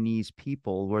Chinese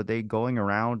people? Were they going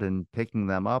around and picking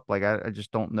them up? Like, I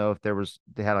just don't know if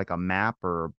they had like a map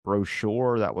or a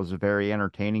brochure that was very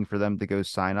entertaining for them to go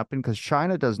sign up in, because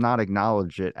China does not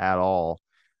acknowledge it at all.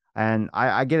 And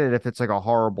I get it if it's like a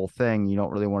horrible thing you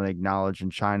don't really want to acknowledge in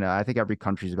China. I think every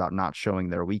country's about not showing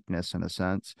their weakness in a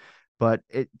sense. But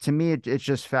to me, it's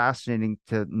just fascinating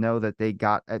to know that they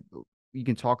got you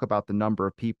can talk about the number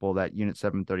of people that Unit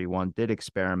 731 did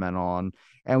experiment on,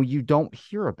 and you don't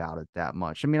hear about it that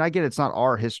much. I mean, I get it's not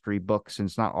our history books and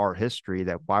it's not our history,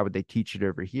 that why would they teach it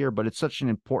over here? But it's such an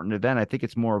important event. I think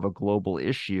it's more of a global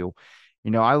issue.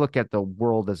 I look at the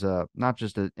world as a not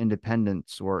just an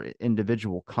independence or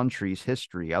individual country's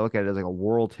history. I look at it as like a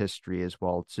world history as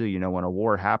well, too. When a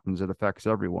war happens, it affects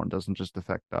everyone, it doesn't just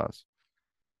affect us.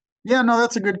 Yeah, no,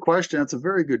 that's a good question. That's a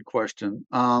very good question.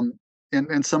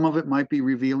 And some of it might be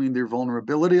revealing their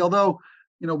vulnerability, although,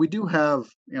 we do have,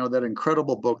 that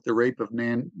incredible book, The Rape of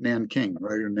Nanking,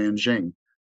 right, or Nanjing.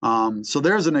 So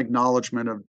there's an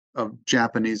acknowledgement of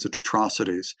Japanese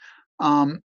atrocities.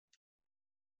 Um,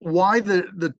 why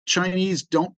the Chinese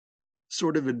don't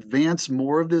sort of advance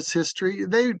more of this history?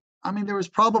 I mean, there was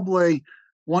probably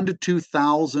 1 to 2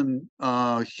 thousand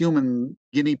human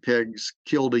guinea pigs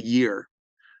killed a year,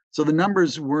 so the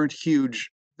numbers weren't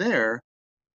huge there,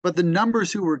 but the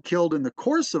numbers who were killed in the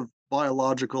course of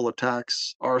biological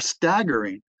attacks are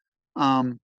staggering.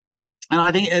 Um, and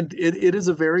I think it is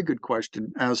a very good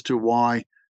question as to why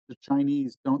the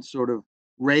Chinese don't sort of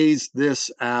raise this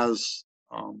as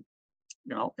um,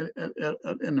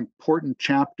 an important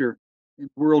chapter in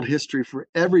world history for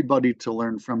everybody to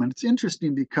learn from. And it's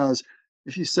interesting because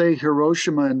if you say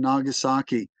Hiroshima and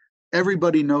Nagasaki,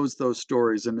 everybody knows those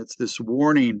stories, and it's this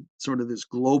warning, sort of this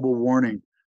global warning.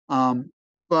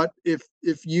 But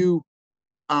if you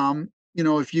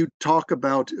talk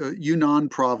about Yunnan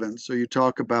province, or you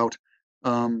talk about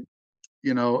um,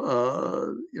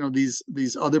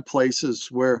 these other places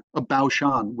where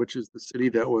Baoshan, which is the city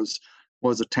that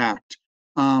was attacked.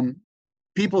 Um,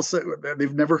 People say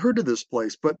they've never heard of this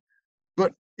place, but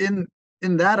in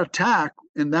that attack,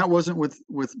 and that wasn't with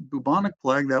bubonic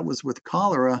plague, that was with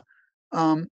cholera.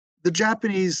 Um, the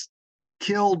Japanese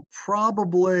killed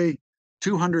probably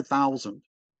 200,000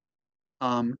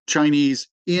 Chinese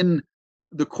in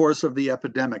the course of the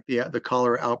epidemic, the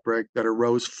cholera outbreak that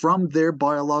arose from their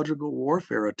biological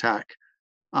warfare attack.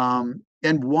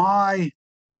 And why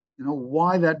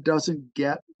that doesn't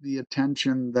get the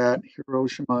attention that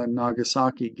Hiroshima and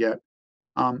Nagasaki get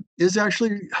is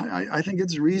actually, I think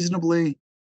it's reasonably,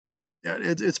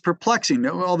 it's perplexing.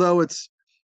 Although it's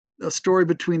a story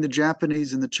between the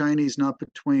Japanese and the Chinese, not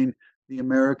between the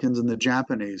Americans and the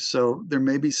Japanese. So there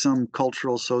may be some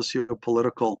cultural,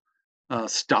 socio-political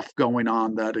stuff going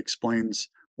on that explains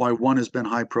why one has been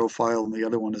high profile and the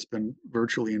other one has been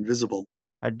virtually invisible.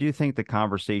 I do think the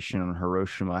conversation on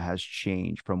Hiroshima has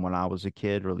changed from when I was a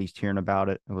kid, or at least hearing about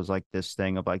it. It was like this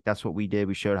thing of like, that's what we did.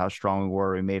 We showed how strong we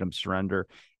were. We made them surrender.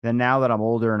 Then now that I'm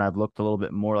older and I've looked a little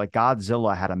bit more, like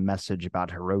Godzilla had a message about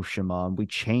Hiroshima, and we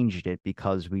changed it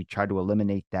because we tried to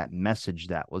eliminate that message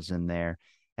that was in there.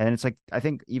 And it's like, I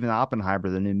think even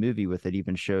Oppenheimer, the new movie with it,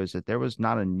 even shows that there was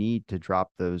not a need to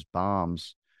drop those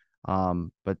bombs.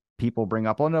 But people bring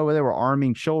up, oh no, they were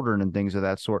arming children and things of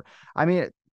that sort. I mean,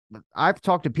 I've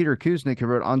talked to Peter Kuznick, who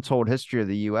wrote Untold History of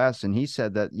the U.S., and he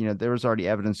said that, there was already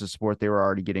evidence to support they were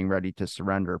already getting ready to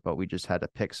surrender, but we just had to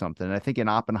pick something. And I think in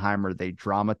Oppenheimer, they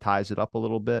dramatize it up a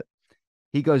little bit.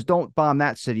 He goes, don't bomb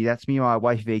that city. That's me and my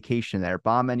wife vacation there.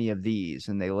 Bomb any of these.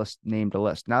 And they named a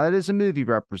list. Now, that is a movie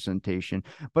representation,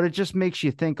 but it just makes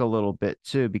you think a little bit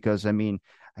too, because I mean,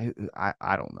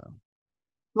 I don't know.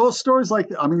 Well, stories like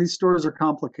I mean, these stories are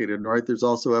complicated, right? There's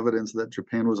also evidence that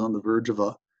Japan was on the verge of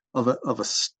a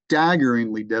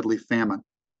staggeringly deadly famine.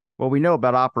 Well, we know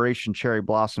about Operation Cherry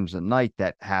Blossoms at Night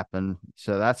that happened.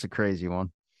 So that's a crazy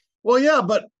one. Well, yeah,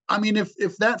 but I mean,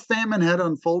 if that famine had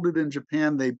unfolded in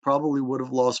Japan, they probably would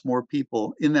have lost more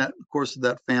people in that course of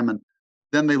that famine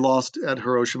than they lost at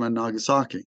Hiroshima and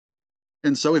Nagasaki.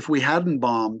 And so, if we hadn't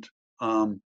bombed,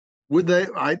 would they?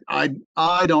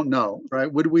 I don't know,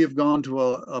 right? Would we have gone to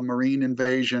a marine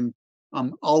invasion?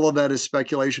 All of that is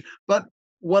speculation. But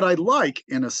what I like,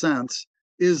 in a sense,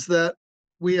 is that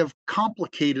we have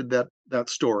complicated that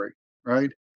story, right?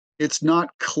 It's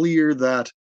not clear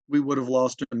that we would have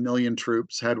lost 1 million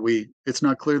troops had we. It's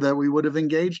not clear that we would have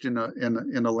engaged in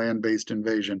a land-based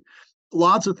invasion.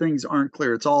 Lots of things aren't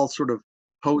clear. It's all sort of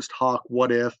post hoc.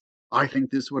 What if? I think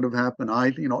this would have happened.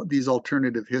 These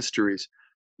alternative histories,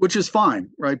 which is fine,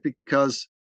 right? Because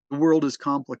the world is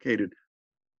complicated.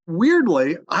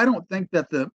 Weirdly, I don't think that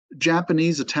the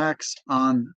Japanese attacks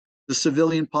on the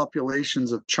civilian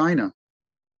populations of China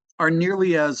are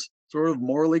nearly as sort of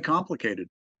morally complicated.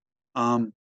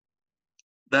 Um,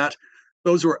 that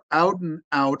those were out and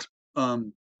out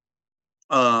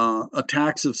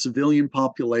attacks of civilian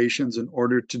populations in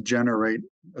order to generate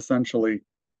essentially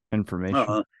Information.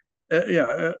 uh,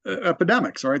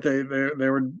 epidemics, right? They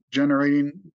were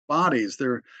generating bodies.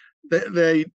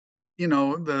 They you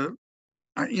know the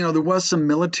there was some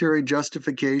military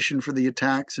justification for the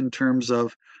attacks in terms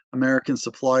of American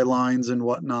supply lines and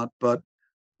whatnot, but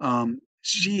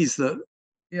geez,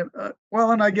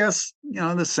 well, and I guess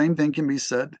the same thing can be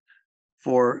said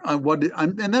for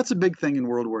and that's a big thing in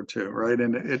World War II, right?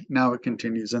 And now it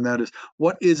continues, and that is,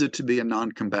 what is it to be a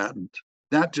non-combatant?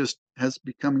 That just has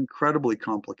become incredibly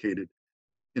complicated.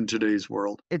 in today's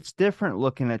world. It's different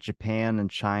looking at Japan and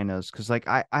China's because like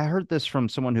I heard this from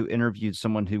someone who interviewed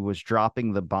someone who was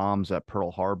dropping the bombs at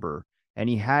Pearl Harbor, and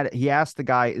he asked the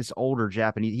guy, this older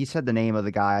Japanese, he said the name of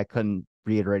the guy. I couldn't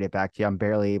reiterate it back to you. I'm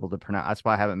barely able to pronounce. That's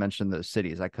why I haven't mentioned those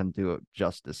cities. I couldn't do it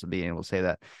justice of being able to say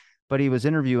that. But he was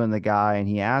interviewing the guy and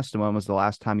he asked him when was the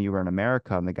last time you were in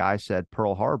America, and the guy said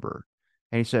Pearl Harbor.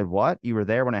 And he said, "What? You were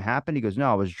there when it happened?" He goes,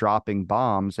 "No, I was dropping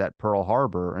bombs at Pearl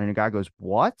Harbor." And the guy goes,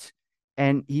 "What?"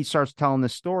 And he starts telling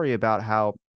this story about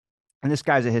how, and this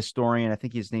guy's a historian. I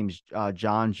think his name's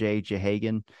John J.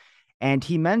 Jehagan. And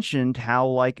he mentioned how,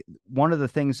 like, one of the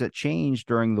things that changed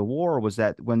during the war was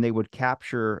that when they would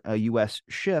capture a U.S.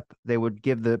 ship, they would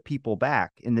give the people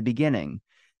back in the beginning.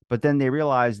 But then they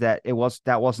realized that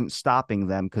that wasn't stopping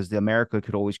them because the America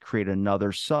could always create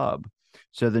another sub.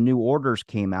 So the new orders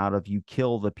came out of you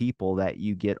kill the people that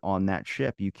you get on that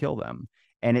ship, you kill them.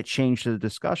 And it changed the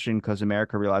discussion because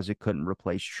America realized it couldn't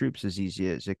replace troops as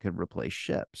easy as it could replace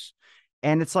ships.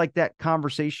 And it's like that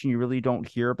conversation you really don't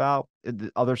hear about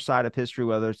the other side of history,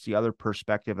 whether it's the other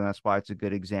perspective. And that's why it's a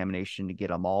good examination to get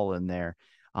them all in there,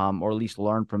 or at least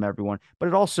learn from everyone. But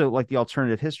it also, like the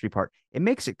alternative history part, it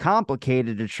makes it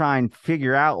complicated to try and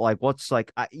figure out like what's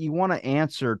like, you want to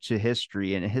answer to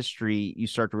history, and history you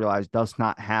start to realize does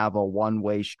not have a one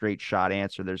way straight shot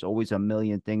answer. There's always a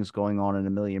million things going on and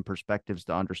a million perspectives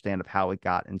to understand of how it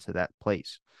got into that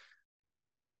place.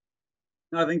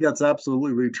 I think that's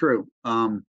absolutely true.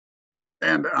 And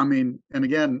I mean, and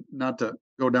again, not to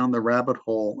go down the rabbit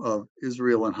hole of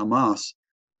Israel and Hamas,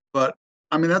 but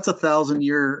I mean, that's a 1,000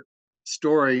 year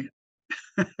story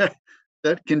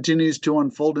that continues to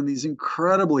unfold in these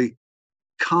incredibly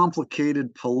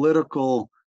complicated political,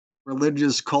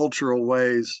 religious, cultural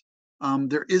ways.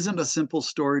 There isn't a simple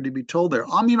story to be told there.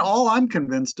 I mean, all I'm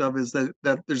convinced of is that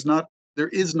there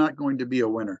is not going to be a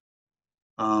winner.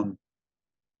 Um,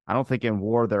 I don't think in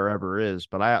war there ever is,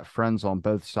 but I got friends on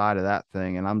both side of that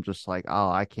thing, and I'm just like, oh,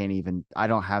 I can't even. I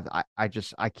don't have. I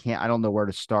just. I can't. I don't know where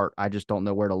to start. I just don't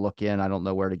know where to look in. I don't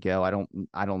know where to go. I don't.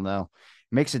 I don't know.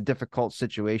 It makes it difficult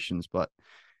situations, but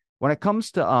when it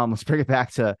comes to let's bring it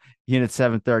back to Unit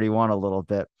 731 a little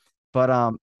bit.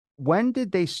 But when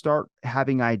did they start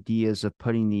having ideas of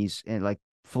putting these in like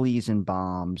fleas and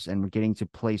bombs, and we're getting to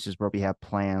places where we have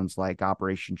plans like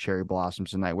Operation Cherry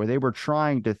Blossoms tonight, where they were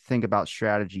trying to think about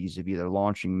strategies of either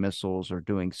launching missiles or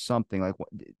doing something like,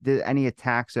 did any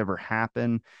attacks ever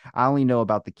happen? I only know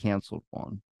about the canceled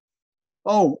one.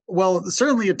 oh well,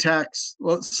 certainly attacks.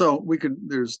 Well, so we could.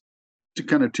 There's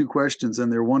kind of two questions in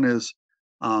there. One is,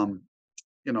 um,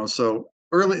 so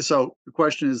early. So the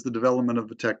question is the development of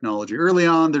the technology. Early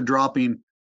on, they're dropping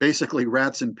basically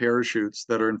rats in parachutes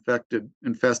that are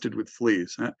infested with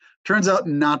fleas. Turns out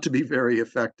not to be very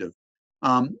effective.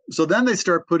 So then they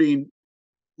start putting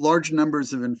large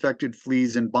numbers of infected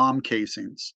fleas in bomb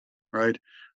casings, right?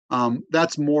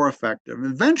 That's more effective.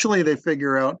 Eventually, they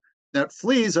figure out that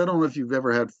fleas, I don't know if you've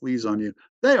ever had fleas on you,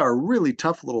 they are really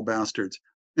tough little bastards.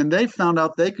 And they found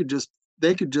out they could just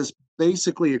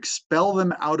basically expel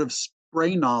them out of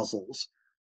spray nozzles,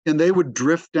 and they would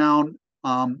drift down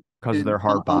Because of their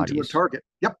hard onto a bodies. target.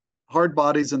 Yep, hard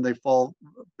bodies, and they fall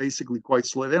basically quite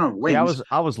slowly. They don't have Yeah, wings,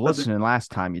 I was but listening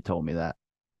last time you told me that.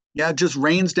 yeah, it just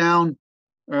rains down,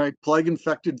 all right, plague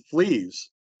infected fleas.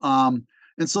 And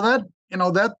so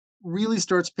that really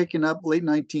starts picking up late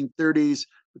 1930s.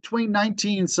 Between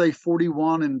 19, say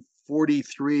 41 and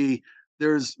 43,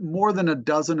 there's more than a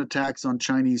dozen attacks on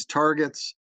Chinese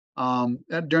targets.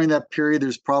 During that period,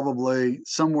 there's probably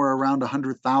somewhere around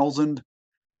 100,000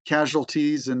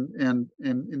 casualties in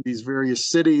these various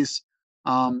cities.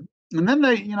 And then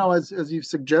they, as you've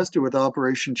suggested with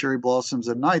Operation Cherry Blossoms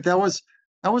at Night, that was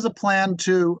a plan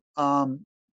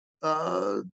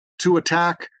uh, to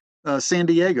attack San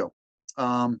Diego.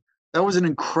 That was an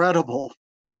incredible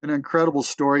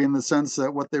story in the sense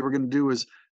that what they were going to do is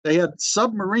they had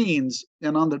submarines,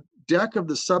 and on the deck of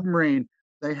the submarine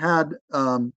they had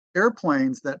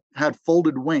airplanes that had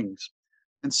folded wings,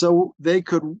 and so they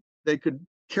could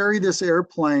carry this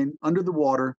airplane under the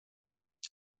water,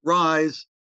 rise,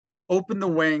 open the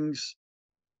wings,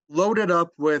 load it up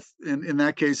with, in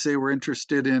that case, they were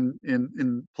interested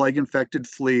in plague infected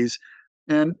fleas,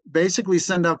 and basically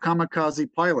send out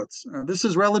kamikaze pilots. This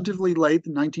is relatively late,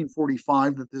 in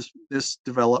 1945, that this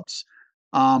develops,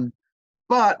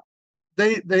 but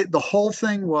the whole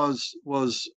thing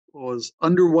was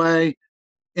underway,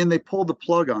 and they pulled the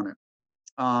plug on it.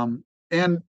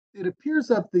 And it appears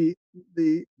that the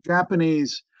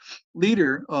Japanese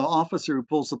leader, officer who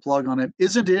pulls the plug on it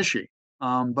isn't Ishii,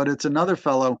 but it's another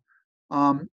fellow,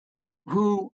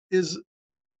 who is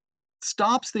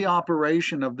stops the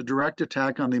operation of the direct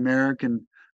attack on the American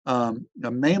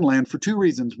mainland for two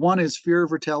reasons. One is fear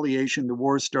of retaliation. The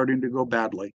war is starting to go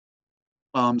badly.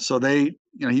 So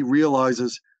he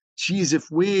realizes, geez, if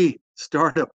we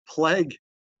start a plague,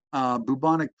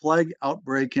 bubonic plague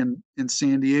outbreak in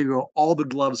San Diego, all the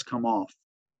gloves come off.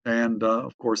 And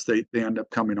of course, they end up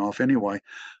coming off anyway.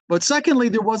 But secondly,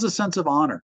 there was a sense of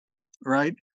honor,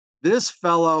 right? This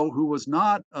fellow who was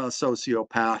not a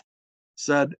sociopath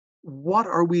said, "What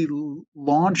are we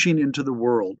launching into the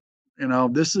world?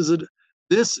 This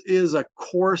is a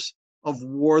course of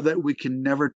war that we can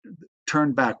never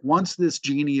turn back. Once this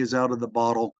genie is out of the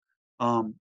bottle,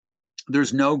 um,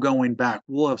 there's no going back.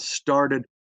 We'll have started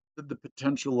the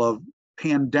potential of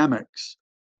pandemics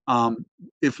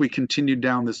if we continue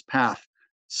down this path."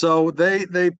 So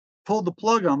they pulled the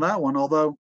plug on that one.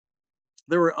 Although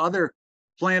there were other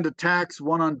planned attacks,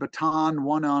 one on Bataan,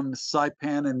 one on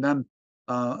Saipan, and then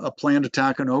a planned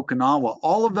attack on Okinawa.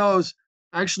 All of those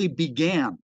actually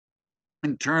began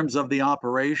in terms of the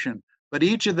operation, but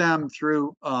each of them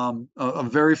through a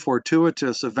very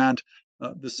fortuitous event,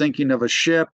 the sinking of a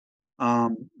ship,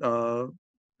 um, uh,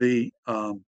 the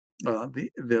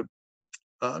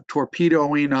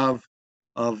torpedoing of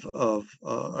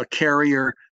a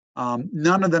carrier.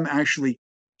 None of them actually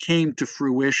came to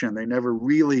fruition. They never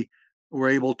really were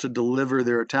able to deliver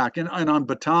their attack. And on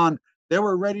Bataan, they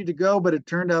were ready to go, but it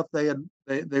turned out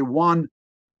they won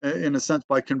in a sense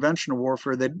by conventional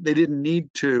warfare. They didn't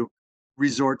need to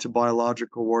resort to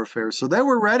biological warfare, so they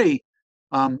were ready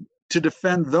to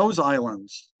defend those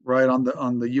islands right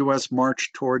on the U.S.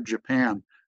 march toward Japan.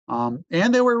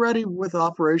 And they were ready with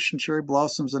Operation Cherry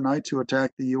Blossoms and Night to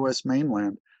attack the U.S.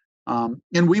 mainland.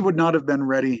 And we would not have been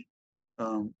ready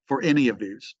for any of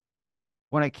these.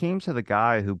 When it came to the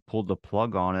guy who pulled the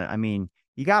plug on it, I mean,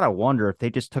 you got to wonder if they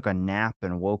just took a nap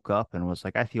and woke up and was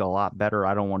like, I feel a lot better.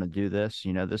 I don't want to do this.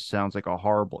 This sounds like a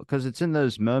horrible, because it's in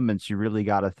those moments you really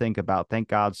got to think about. Thank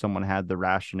God someone had the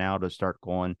rationale to start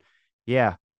going,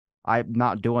 yeah, I'm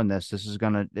not doing this. This is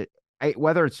going to,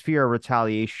 whether it's fear of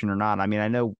retaliation or not. I mean, I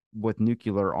know with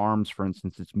nuclear arms, for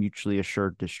instance, it's mutually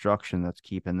assured destruction that's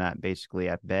keeping that basically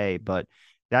at bay. But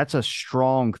that's a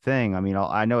strong thing. I mean,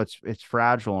 I know it's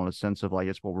fragile in a sense of like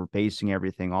it's what we're basing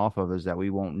everything off of, is that we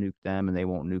won't nuke them and they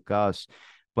won't nuke us.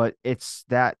 But it's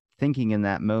that thinking in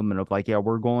that moment of like, yeah,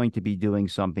 we're going to be doing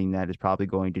something that is probably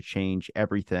going to change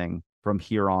everything from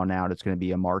here on out. It's going to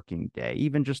be a marking day.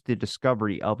 Even just the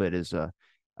discovery of it is a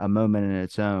moment in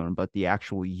its own, but the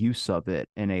actual use of it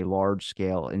in a large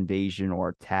scale invasion or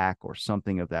attack or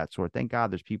something of that sort. Thank God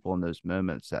there's people in those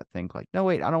moments that think like, no,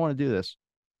 wait, I don't want to do this.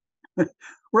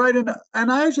 Right.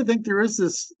 And I actually think there is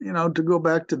this, to go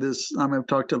back to this, I've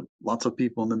talked to lots of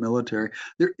people in the military.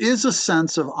 There is a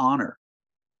sense of honor,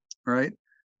 right?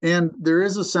 And there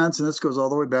is a sense, and this goes all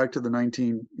the way back to the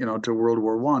to World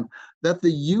War I, that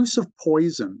the use of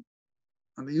poison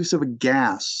and the use of a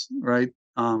gas, right,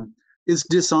 is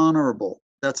dishonorable.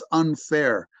 That's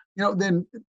unfair. Then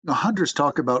hunters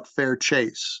talk about fair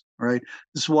chase, right?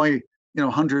 This is why,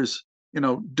 hunters,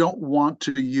 don't want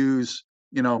to use,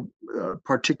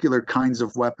 particular kinds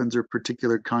of weapons or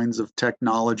particular kinds of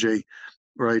technology,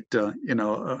 right?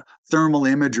 Thermal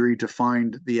imagery to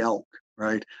find the elk,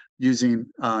 right? Using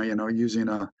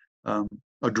a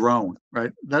drone,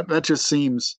 right? That just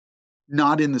seems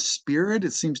not in the spirit.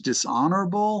 It seems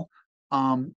dishonorable.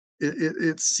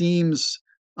 It seems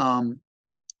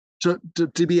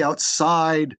to be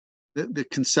outside the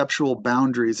conceptual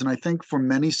boundaries. And I think for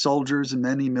many soldiers and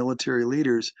many military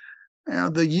leaders,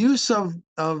 the use of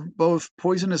both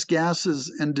poisonous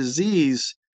gases and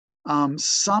disease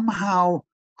somehow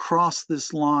cross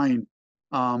this line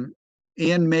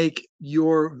and make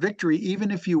your victory,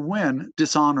 even if you win,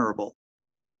 dishonorable.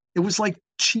 It was like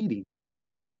cheating.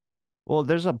 Well,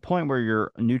 there's a point where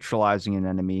you're neutralizing an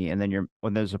enemy, and then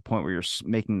when there's a point where you're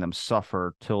making them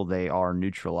suffer till they are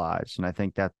neutralized. And I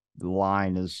think that the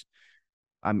line is,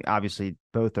 I mean, obviously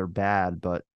both are bad,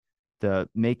 but the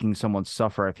making someone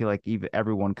suffer, I feel like even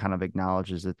everyone kind of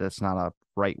acknowledges that that's not a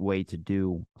right way to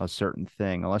do a certain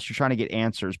thing unless you're trying to get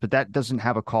answers. But that doesn't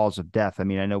have a cause of death. I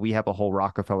mean, I know we have a whole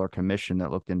Rockefeller Commission that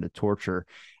looked into torture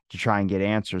to try and get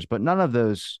answers, but none of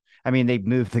those. I mean, they've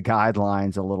moved the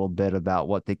guidelines a little bit about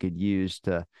what they could use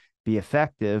to be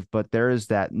effective, but there is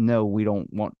that no, we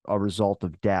don't want a result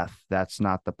of death. That's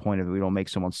not the point of it. We don't make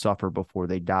someone suffer before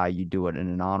they die. You do it in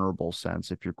an honorable sense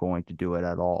if you're going to do it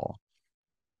at all.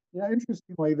 Yeah,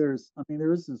 interestingly, there is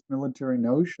this military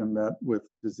notion that with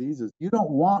diseases, you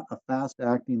don't want a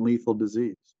fast-acting lethal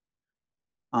disease.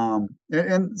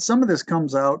 And some of this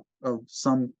comes out of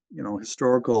some,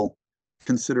 historical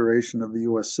consideration of the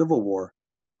U.S. Civil War.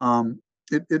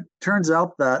 It turns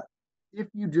out that if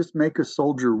you just make a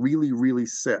soldier really, really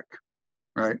sick,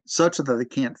 right, such that they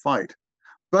can't fight,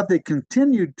 but they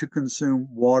continued to consume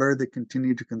water, they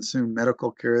continued to consume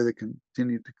medical care, they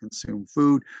continued to consume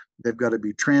food, they've got to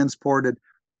be transported.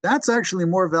 That's actually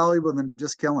more valuable than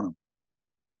just killing them.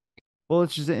 Well,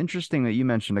 it's just interesting that you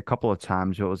mentioned a couple of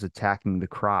times what was attacking the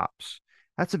crops.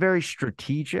 That's a very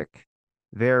strategic,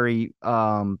 very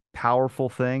powerful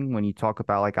thing when you talk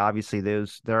about like obviously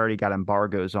those they already got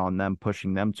embargoes on them,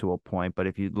 pushing them to a point. But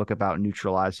if you look about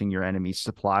neutralizing your enemy's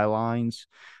supply lines,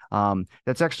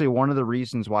 that's actually one of the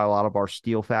reasons why a lot of our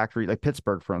steel factory, like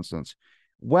Pittsburgh, for instance,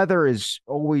 weather is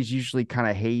always usually kind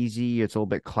of hazy. It's a little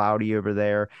bit cloudy over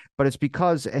there, but it's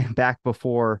because back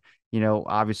before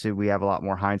obviously we have a lot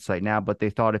more hindsight now, but they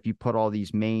thought if you put all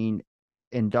these main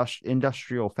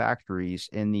industrial factories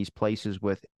in these places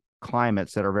with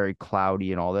climates that are very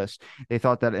cloudy and all this, they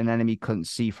thought that an enemy couldn't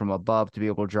see from above to be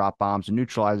able to drop bombs and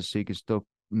neutralize it so you could still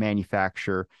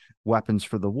manufacture weapons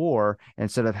for the war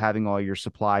instead of having all your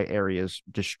supply areas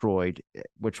destroyed,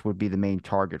 which would be the main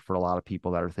target for a lot of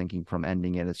people that are thinking from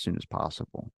ending it as soon as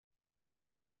possible.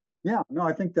 Yeah, no,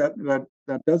 I think that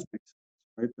does make sense,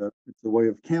 right? That it's a way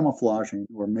of camouflaging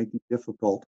or making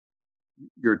difficult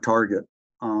your target.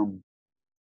 Um,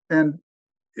 and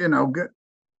you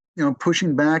know,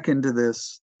 pushing back into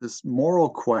this moral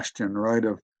question, right?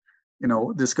 Of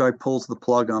this guy pulls the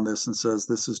plug on this and says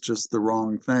this is just the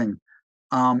wrong thing.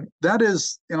 That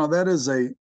is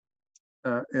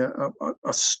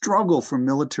a struggle for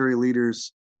military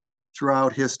leaders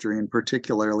throughout history, and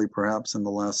particularly perhaps in the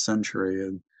last century.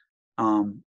 And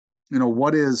um,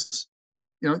 what is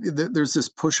there's this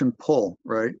push and pull,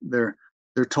 right? They're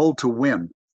told to win,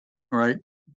 right?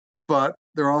 But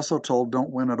they're also told don't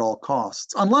win at all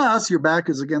costs, unless your back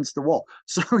is against the wall.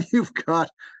 So you've got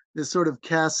this sort of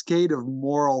cascade of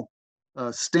moral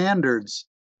standards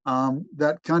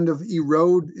that kind of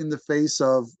erode in the face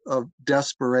of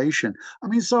desperation. I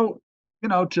mean, so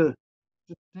to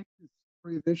take this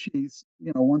story of issues,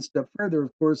 one step further,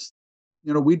 of course,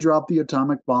 we drop the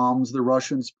atomic bombs, the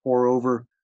Russians pour over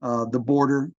the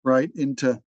border right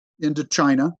into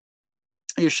China.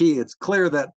 It's clear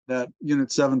that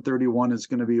Unit 731 is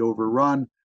going to be overrun.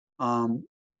 Um,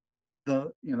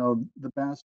 the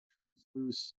bastards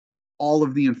loose all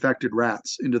of the infected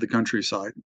rats into the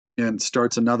countryside and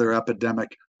starts another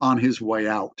epidemic on his way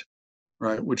out,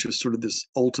 right? Which is sort of this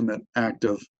ultimate act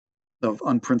of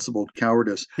unprincipled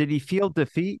cowardice. Did he feel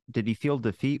defeat? Did he feel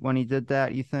defeat when he did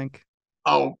that, you think?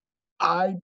 Oh,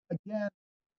 I again,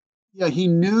 yeah, he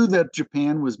knew that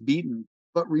Japan was beaten,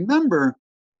 but remember,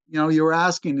 you were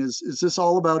asking, is this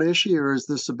all about Ishii or is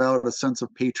this about a sense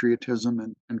of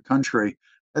patriotism and country?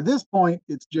 At this point,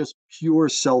 it's just pure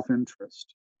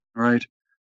self-interest, right?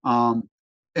 Um,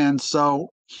 and so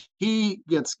he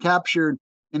gets captured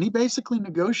and he basically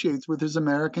negotiates with his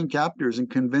American captors and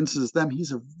convinces them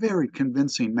he's a very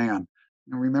convincing man.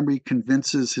 And remember, he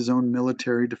convinces his own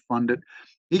military to fund it.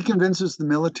 He convinces the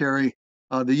military,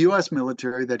 the US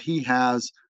military, that he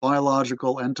has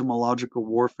biological, entomological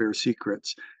warfare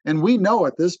secrets. And we know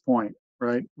at this point,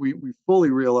 right, we fully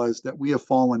realize that we have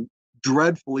fallen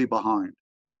dreadfully behind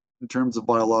in terms of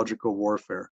biological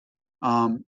warfare.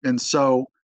 And so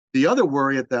the other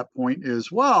worry at that point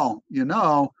is, well,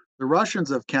 the Russians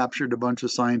have captured a bunch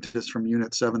of scientists from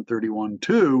Unit 731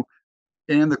 too,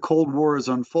 and the Cold War is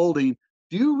unfolding.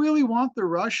 Do you really want the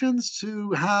Russians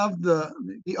to have the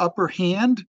upper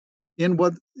hand in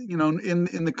what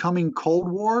in the coming Cold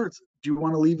War? Do you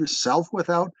want to leave yourself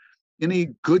without any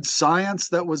good science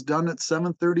that was done at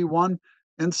 731?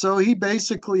 And so he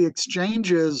basically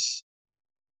exchanges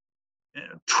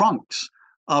trunks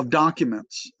of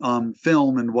documents,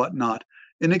 film and whatnot,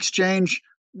 in exchange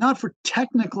not for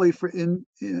technically for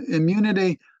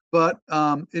immunity, but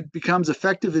it becomes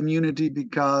effective immunity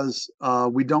because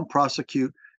we don't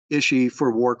prosecute Ishii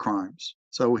for war crimes.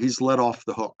 So he's let off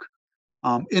the hook.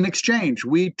 In exchange,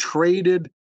 we traded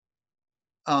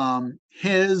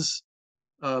his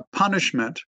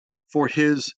punishment for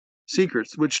his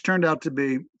secrets, which turned out to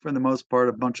be, for the most part,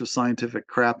 a bunch of scientific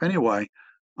crap anyway.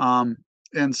 Um,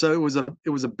 and so it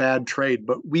was a bad trade.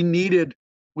 But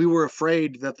we were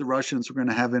afraid that the Russians were going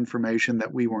to have information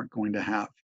that we weren't going to have.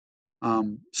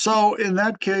 So in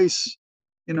that case,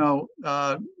 you know,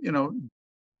 uh, you know,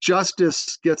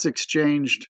 justice gets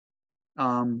exchanged,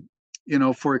 um,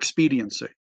 for expediency,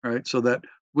 right? So that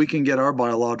we can get our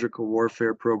biological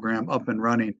warfare program up and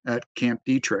running at Camp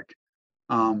Dietrich,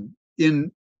 um,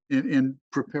 in, in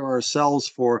prepare ourselves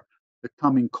for the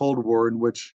coming Cold War, in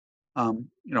which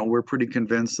we're pretty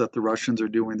convinced that the Russians are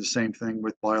doing the same thing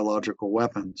with biological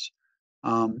weapons.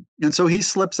 And so he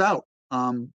slips out.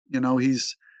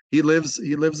 He lives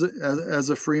as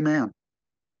a free man.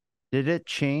 Did it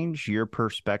change your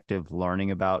perspective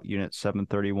learning about Unit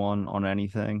 731 on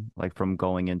anything? Like from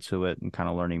going into it and kind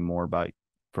of learning more about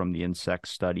from the insect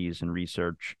studies and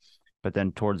research. But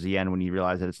then towards the end, when you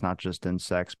realize that it's not just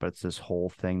insects, but it's this whole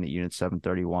thing that Unit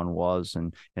 731 was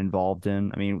and involved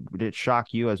in. I mean, did it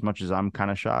shock you as much as I'm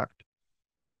kind of shocked?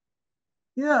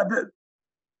 Yeah,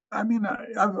 I mean,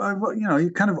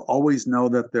 you kind of always know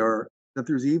that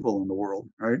there's evil in the world,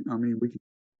 right? I mean, we can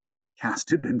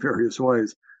cast it in various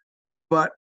ways,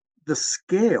 but the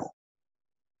scale,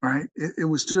 right? It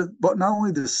was just, but not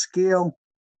only the scale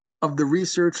of the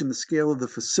research and the scale of the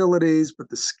facilities, but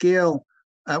the scale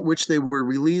at which they were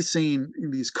releasing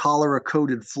these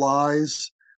cholera-coated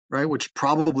flies, right, which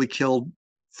probably killed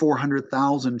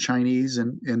 400,000 Chinese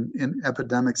in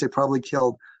epidemics. They probably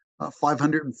killed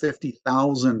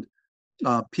 550,000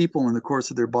 people in the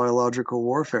course of their biological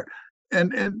warfare.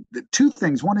 And two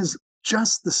things. One is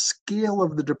just the scale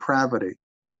of the depravity.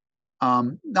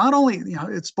 Not only,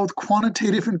 it's both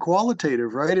quantitative and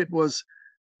qualitative, right? It was,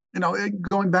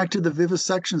 going back to the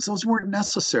vivisections, those weren't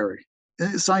necessary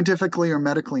scientifically or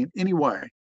medically in any way.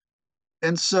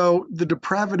 And so the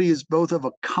depravity is both of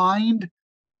a kind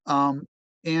um,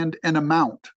 and an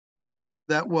amount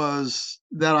that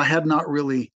I had not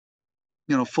really,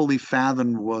 fully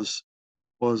fathomed was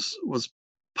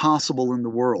possible in the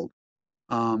world.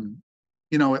 Um,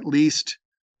 at least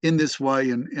in this way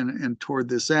and toward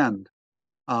this end.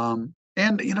 And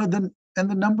the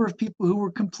number of people who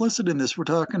were complicit in this, we're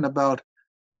talking about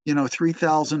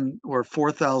 3,000 or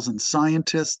 4,000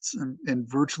 scientists, and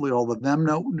virtually all of them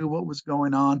knew what was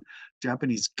going on.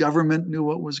 Japanese government knew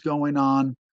what was going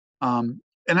on. And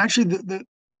actually, the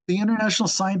international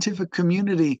scientific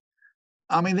community,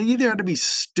 I mean, they either had to be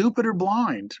stupid or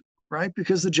blind, right?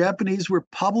 Because the Japanese were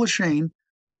publishing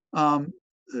um,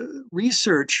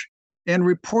 research and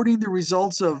reporting the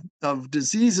results of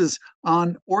diseases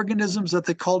on organisms that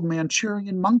they called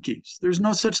Manchurian monkeys. There's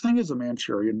no such thing as a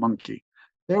Manchurian monkey.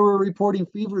 They were reporting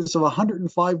fevers of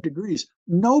 105 degrees.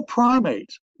 No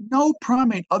primate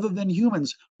other than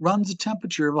humans runs a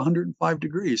temperature of 105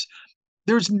 degrees.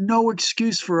 There's no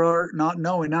excuse for our not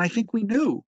knowing. And I think we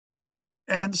knew.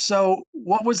 And so,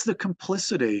 what was the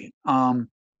complicity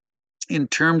in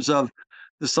terms of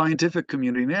the scientific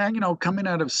community? And, coming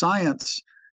out of science,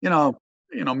 you know,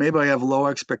 maybe I have low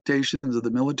expectations of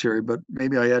the military, but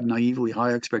maybe I had naively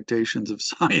high expectations of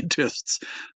scientists.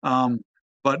 Um,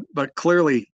 but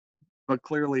clearly,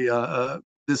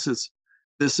 this is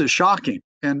shocking.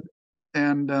 And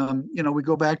we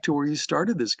go back to where you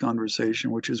started this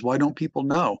conversation, which is, why don't people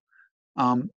know?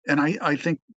 And I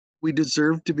think we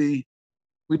deserve to be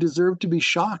we deserve to be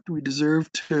shocked. We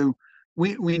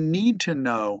need to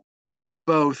know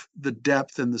both the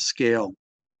depth and the scale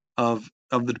of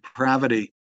the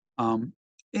depravity. Um,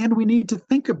 and we need to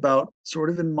think about, sort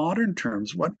of in modern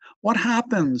terms, what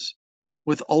happens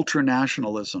with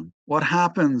ultranationalism? What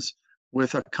happens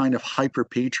with a kind of hyper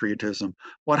patriotism?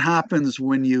 What happens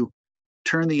when you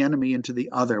turn the enemy into the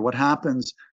other? What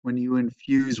happens when you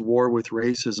infuse war with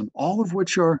racism? All of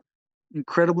which are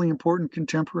incredibly important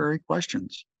contemporary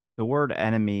questions. The word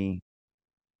enemy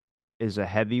is a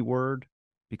heavy word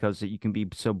because you can be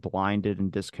so blinded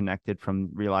and disconnected from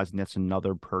realizing that's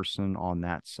another person on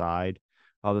that side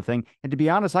of the thing. And to be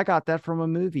honest, I got that from a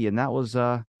movie, and that was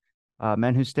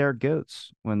Men Who Stare at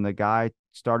Goats. When the guy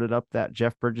started up that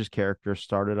Jeff Bridges character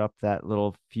started up that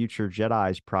little future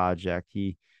Jedi's project,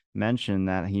 he mentioned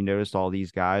that he noticed all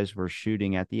these guys were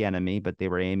shooting at the enemy, but they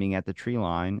were aiming at the tree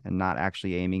line and not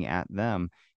actually aiming at them.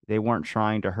 They weren't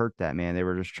trying to hurt that man. They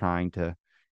were just trying to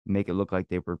make it look like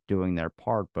they were doing their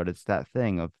part. But it's that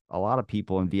thing of a lot of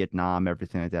people in Vietnam,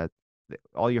 everything like that.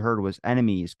 All you heard was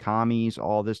enemies, commies,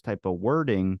 all this type of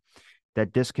wording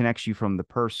that disconnects you from the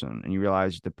person, and you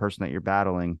realize the person that you're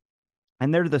battling.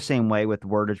 And they're the same way with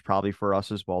wordage, probably for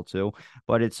us as well too.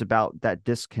 But it's about that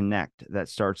disconnect that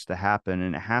starts to happen,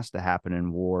 and it has to happen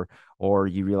in war, or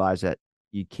you realize that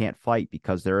you can't fight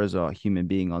because there is a human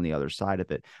being on the other side of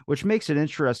it, which makes it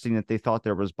interesting that they thought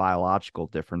there was biological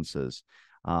differences.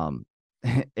 Um,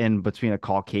 in between a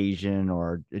Caucasian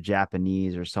or a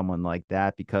Japanese or someone like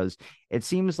that, because it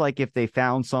seems like if they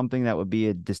found something that would be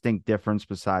a distinct difference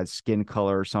besides skin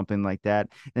color or something like that,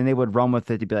 then they would run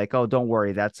with it to be like, oh, don't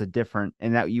worry, that's a different,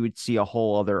 and that you would see a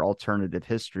whole other alternative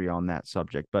history on that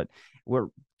subject. But we're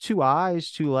two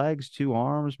eyes, two legs, two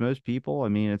arms, most people. I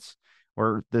mean,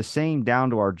 we're the same down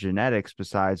to our genetics,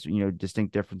 besides,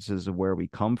 distinct differences of where we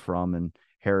come from and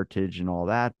heritage and all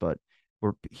that. But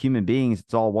we're human beings.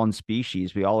 It's all one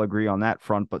species. We all agree on that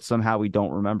front, but somehow we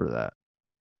don't remember that.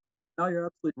 No, you're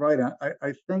absolutely right.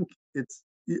 I think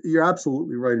you're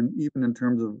absolutely right. And even in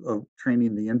terms of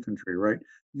training the infantry, right?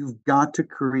 You've got to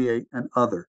create an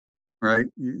other, right?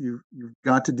 You've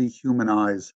got to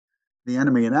dehumanize the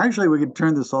enemy. And actually, we could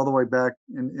turn this all the way back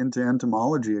into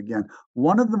entomology again.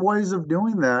 One of the ways of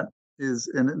doing that is,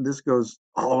 and this goes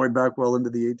all the way back well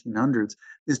into the 1800s,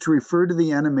 is to refer to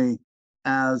the enemy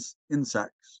as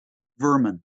insects,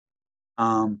 vermin.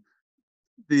 Um,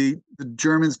 the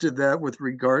Germans did that with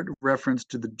regard reference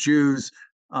to the Jews.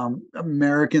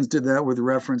 Americans did that with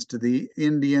reference to the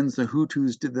Indians. The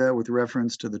Hutus did that with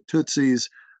reference to the Tutsis.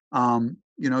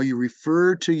 You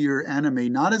refer to your enemy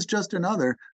not as just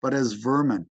another, but as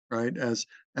vermin, right? As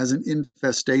an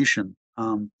infestation,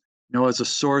 as a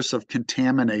source of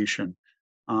contamination.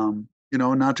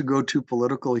 Not to go too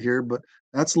political here, but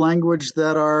that's language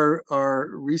that our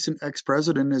recent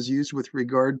ex-president has used with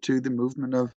regard to the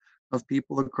movement of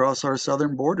people across our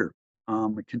southern border,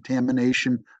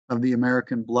 contamination of the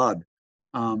American blood.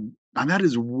 And that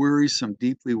is worrisome,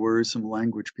 deeply worrisome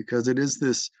language because it is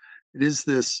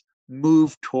this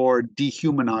move toward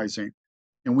dehumanizing.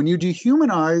 And when you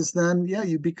dehumanize, then yeah,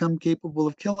 you become capable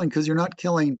of killing because you're not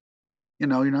killing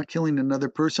another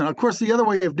person. Of course, the other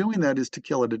way of doing that is to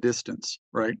kill at a distance,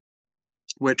 right?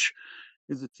 Which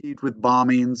is achieved with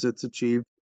bombings, it's achieved,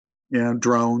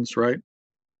 drones, right?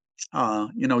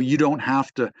 You don't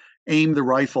have to aim the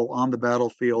rifle on the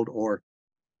battlefield or,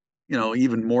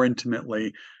 even more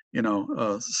intimately,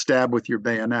 stab with your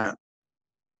bayonet.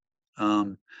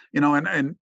 Um,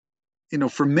 and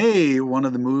for me, one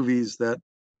of the movies that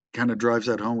kind of drives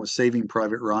that home was Saving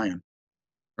Private Ryan,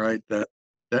 right? That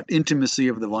intimacy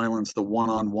of the violence, the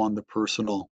one-on-one, the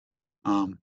personal,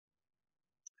 um,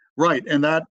 right? And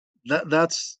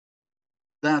that's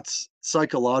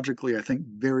psychologically, I think,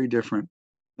 very different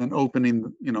than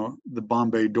opening, the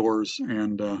Bombay doors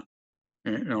and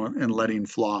letting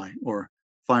fly or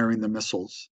firing the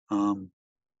missiles. And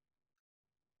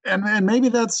maybe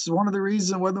that's one of the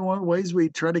reasons, one of the ways we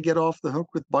try to get off the hook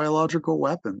with biological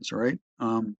weapons, right?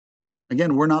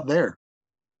 Again, we're not there.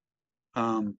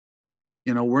 Um,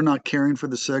 we're not caring for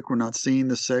the sick, we're not seeing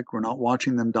the sick, we're not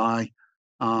watching them die.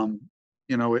 Um,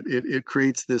 it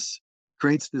creates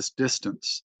this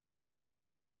distance.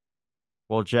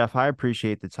 Well, Jeff, I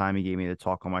appreciate the time you gave me to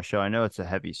talk on my show. I know it's a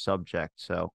heavy subject,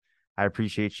 so I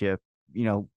appreciate you, you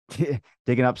know,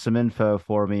 digging up some info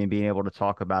for me and being able to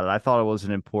talk about it. I thought it was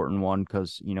an important one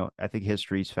because, I think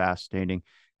history is fascinating.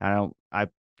 I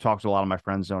talked to a lot of my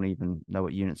friends don't even know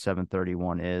what Unit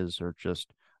 731 is or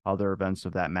just other events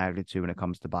of that magnitude when it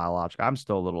comes to biological. I'm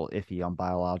still a little iffy on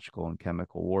biological and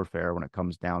chemical warfare when it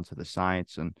comes down to the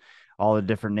science and all the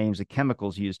different names of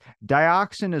chemicals used.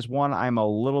 Dioxin is one I'm a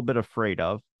little bit afraid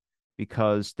of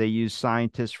because they use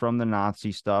scientists from the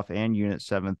Nazi stuff and Unit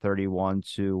 731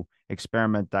 to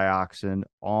experiment dioxin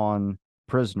on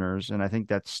prisoners. And I think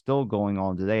that's still going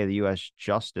on today. The U.S.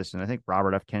 Justice, and I think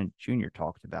Robert F. Kennedy Jr.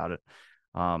 talked about it.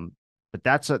 Um, but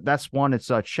that's one. It's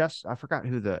a chest. I forgot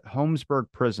who the Holmesburg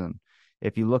prison.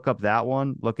 If you look up that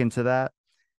one, look into that.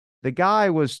 The guy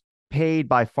was paid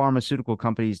by pharmaceutical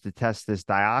companies to test this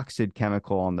dioxide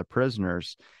chemical on the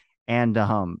prisoners. And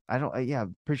I don't, yeah,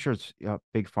 I'm pretty sure it's a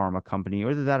big pharma company,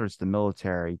 or either that or it's the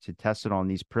military to test it on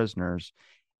these prisoners.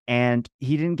 And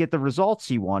he didn't get the results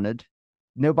he wanted.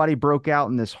 Nobody broke out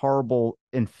in this horrible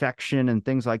infection and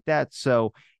things like that.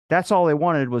 So that's all they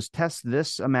wanted was test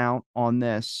this amount on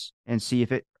this and see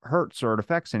if it hurts or it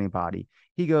affects anybody.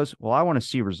 He goes, well, I want to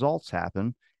see results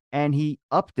happen. And he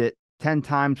upped it 10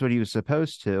 times what he was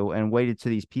supposed to and waited till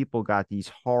these people got these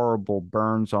horrible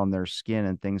burns on their skin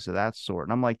and things of that sort.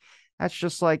 And I'm like, that's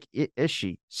just like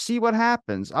Ishi. See what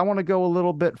happens. I want to go a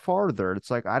little bit farther.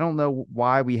 It's like I don't know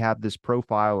why we have this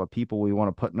profile of people we want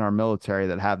to put in our military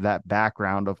that have that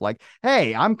background of like,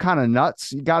 hey, I'm kind of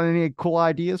nuts. You got any cool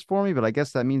ideas for me? But I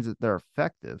guess that means that they're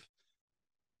effective.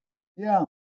 Yeah,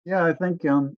 yeah, I think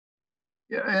yeah,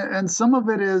 and some of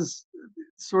it is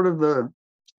sort of the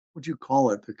what you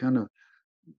call it, the kind of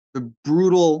the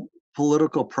brutal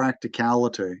political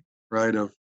practicality, right?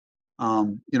 Of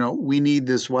we need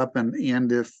this weapon,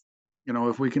 and if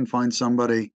we can find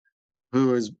somebody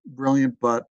who is brilliant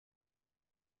but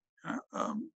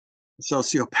um,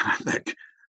 sociopathic,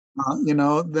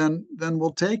 then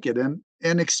we'll take it. And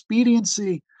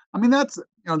expediency. I mean,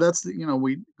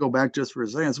 we go back just for a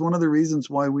second. It's one of the reasons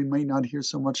why we may not hear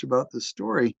so much about this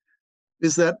story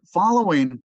is that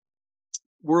following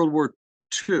World War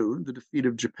II, the defeat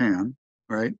of Japan,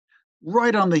 right?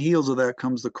 Right on the heels of that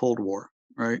comes the Cold War,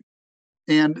 right?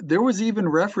 And there was even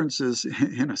references,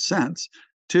 in a sense,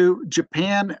 to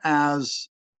Japan as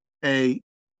an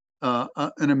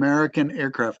American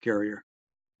aircraft carrier,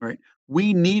 right?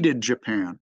 We needed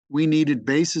Japan. We needed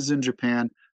bases in Japan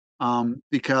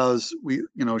because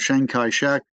Chiang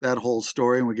Kai-shek, that whole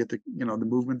story, and we get the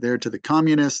movement there to the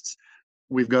communists.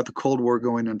 We've got the Cold War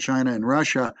going in China and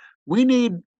Russia. We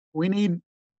need we need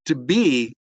to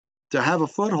be to have a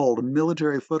foothold, a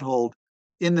military foothold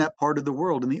in that part of the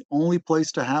world. And the only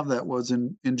place to have that was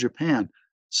in Japan.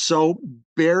 So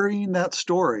burying that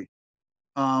story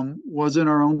was in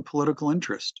our own political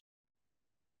interest.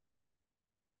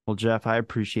 Well, Jeff, I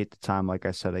appreciate the time. Like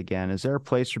I said again, is there a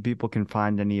place where people can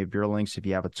find any of your links if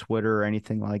you have a Twitter or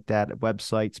anything like that,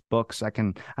 websites, books? I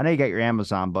know you got your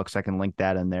Amazon books. I can link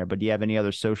that in there, but do you have any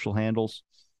other social handles?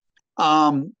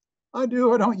 Um, I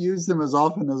do. I don't use them as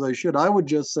often as I should. I would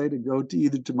just say to go to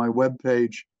either to my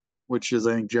webpage, which is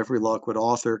I think Jeffrey Lockwood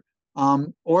author,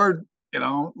 or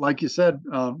like you said,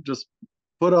 just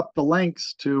put up the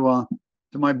links to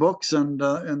my books, and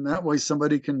that way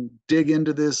somebody can dig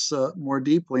into this more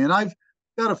deeply. And I've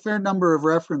got a fair number of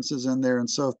references in there, and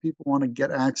so if people want to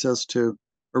get access to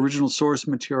original source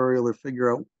material or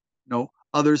figure out,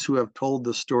 others who have told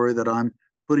the story that I'm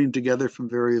putting together from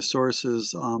various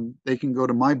sources, they can go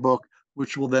to my book,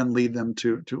 which will then lead them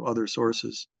to other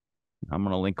sources. I'm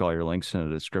going to link all your links in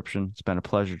the description. It's been a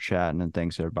pleasure chatting, and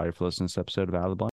thanks everybody for listening to this episode of Out of the Blank.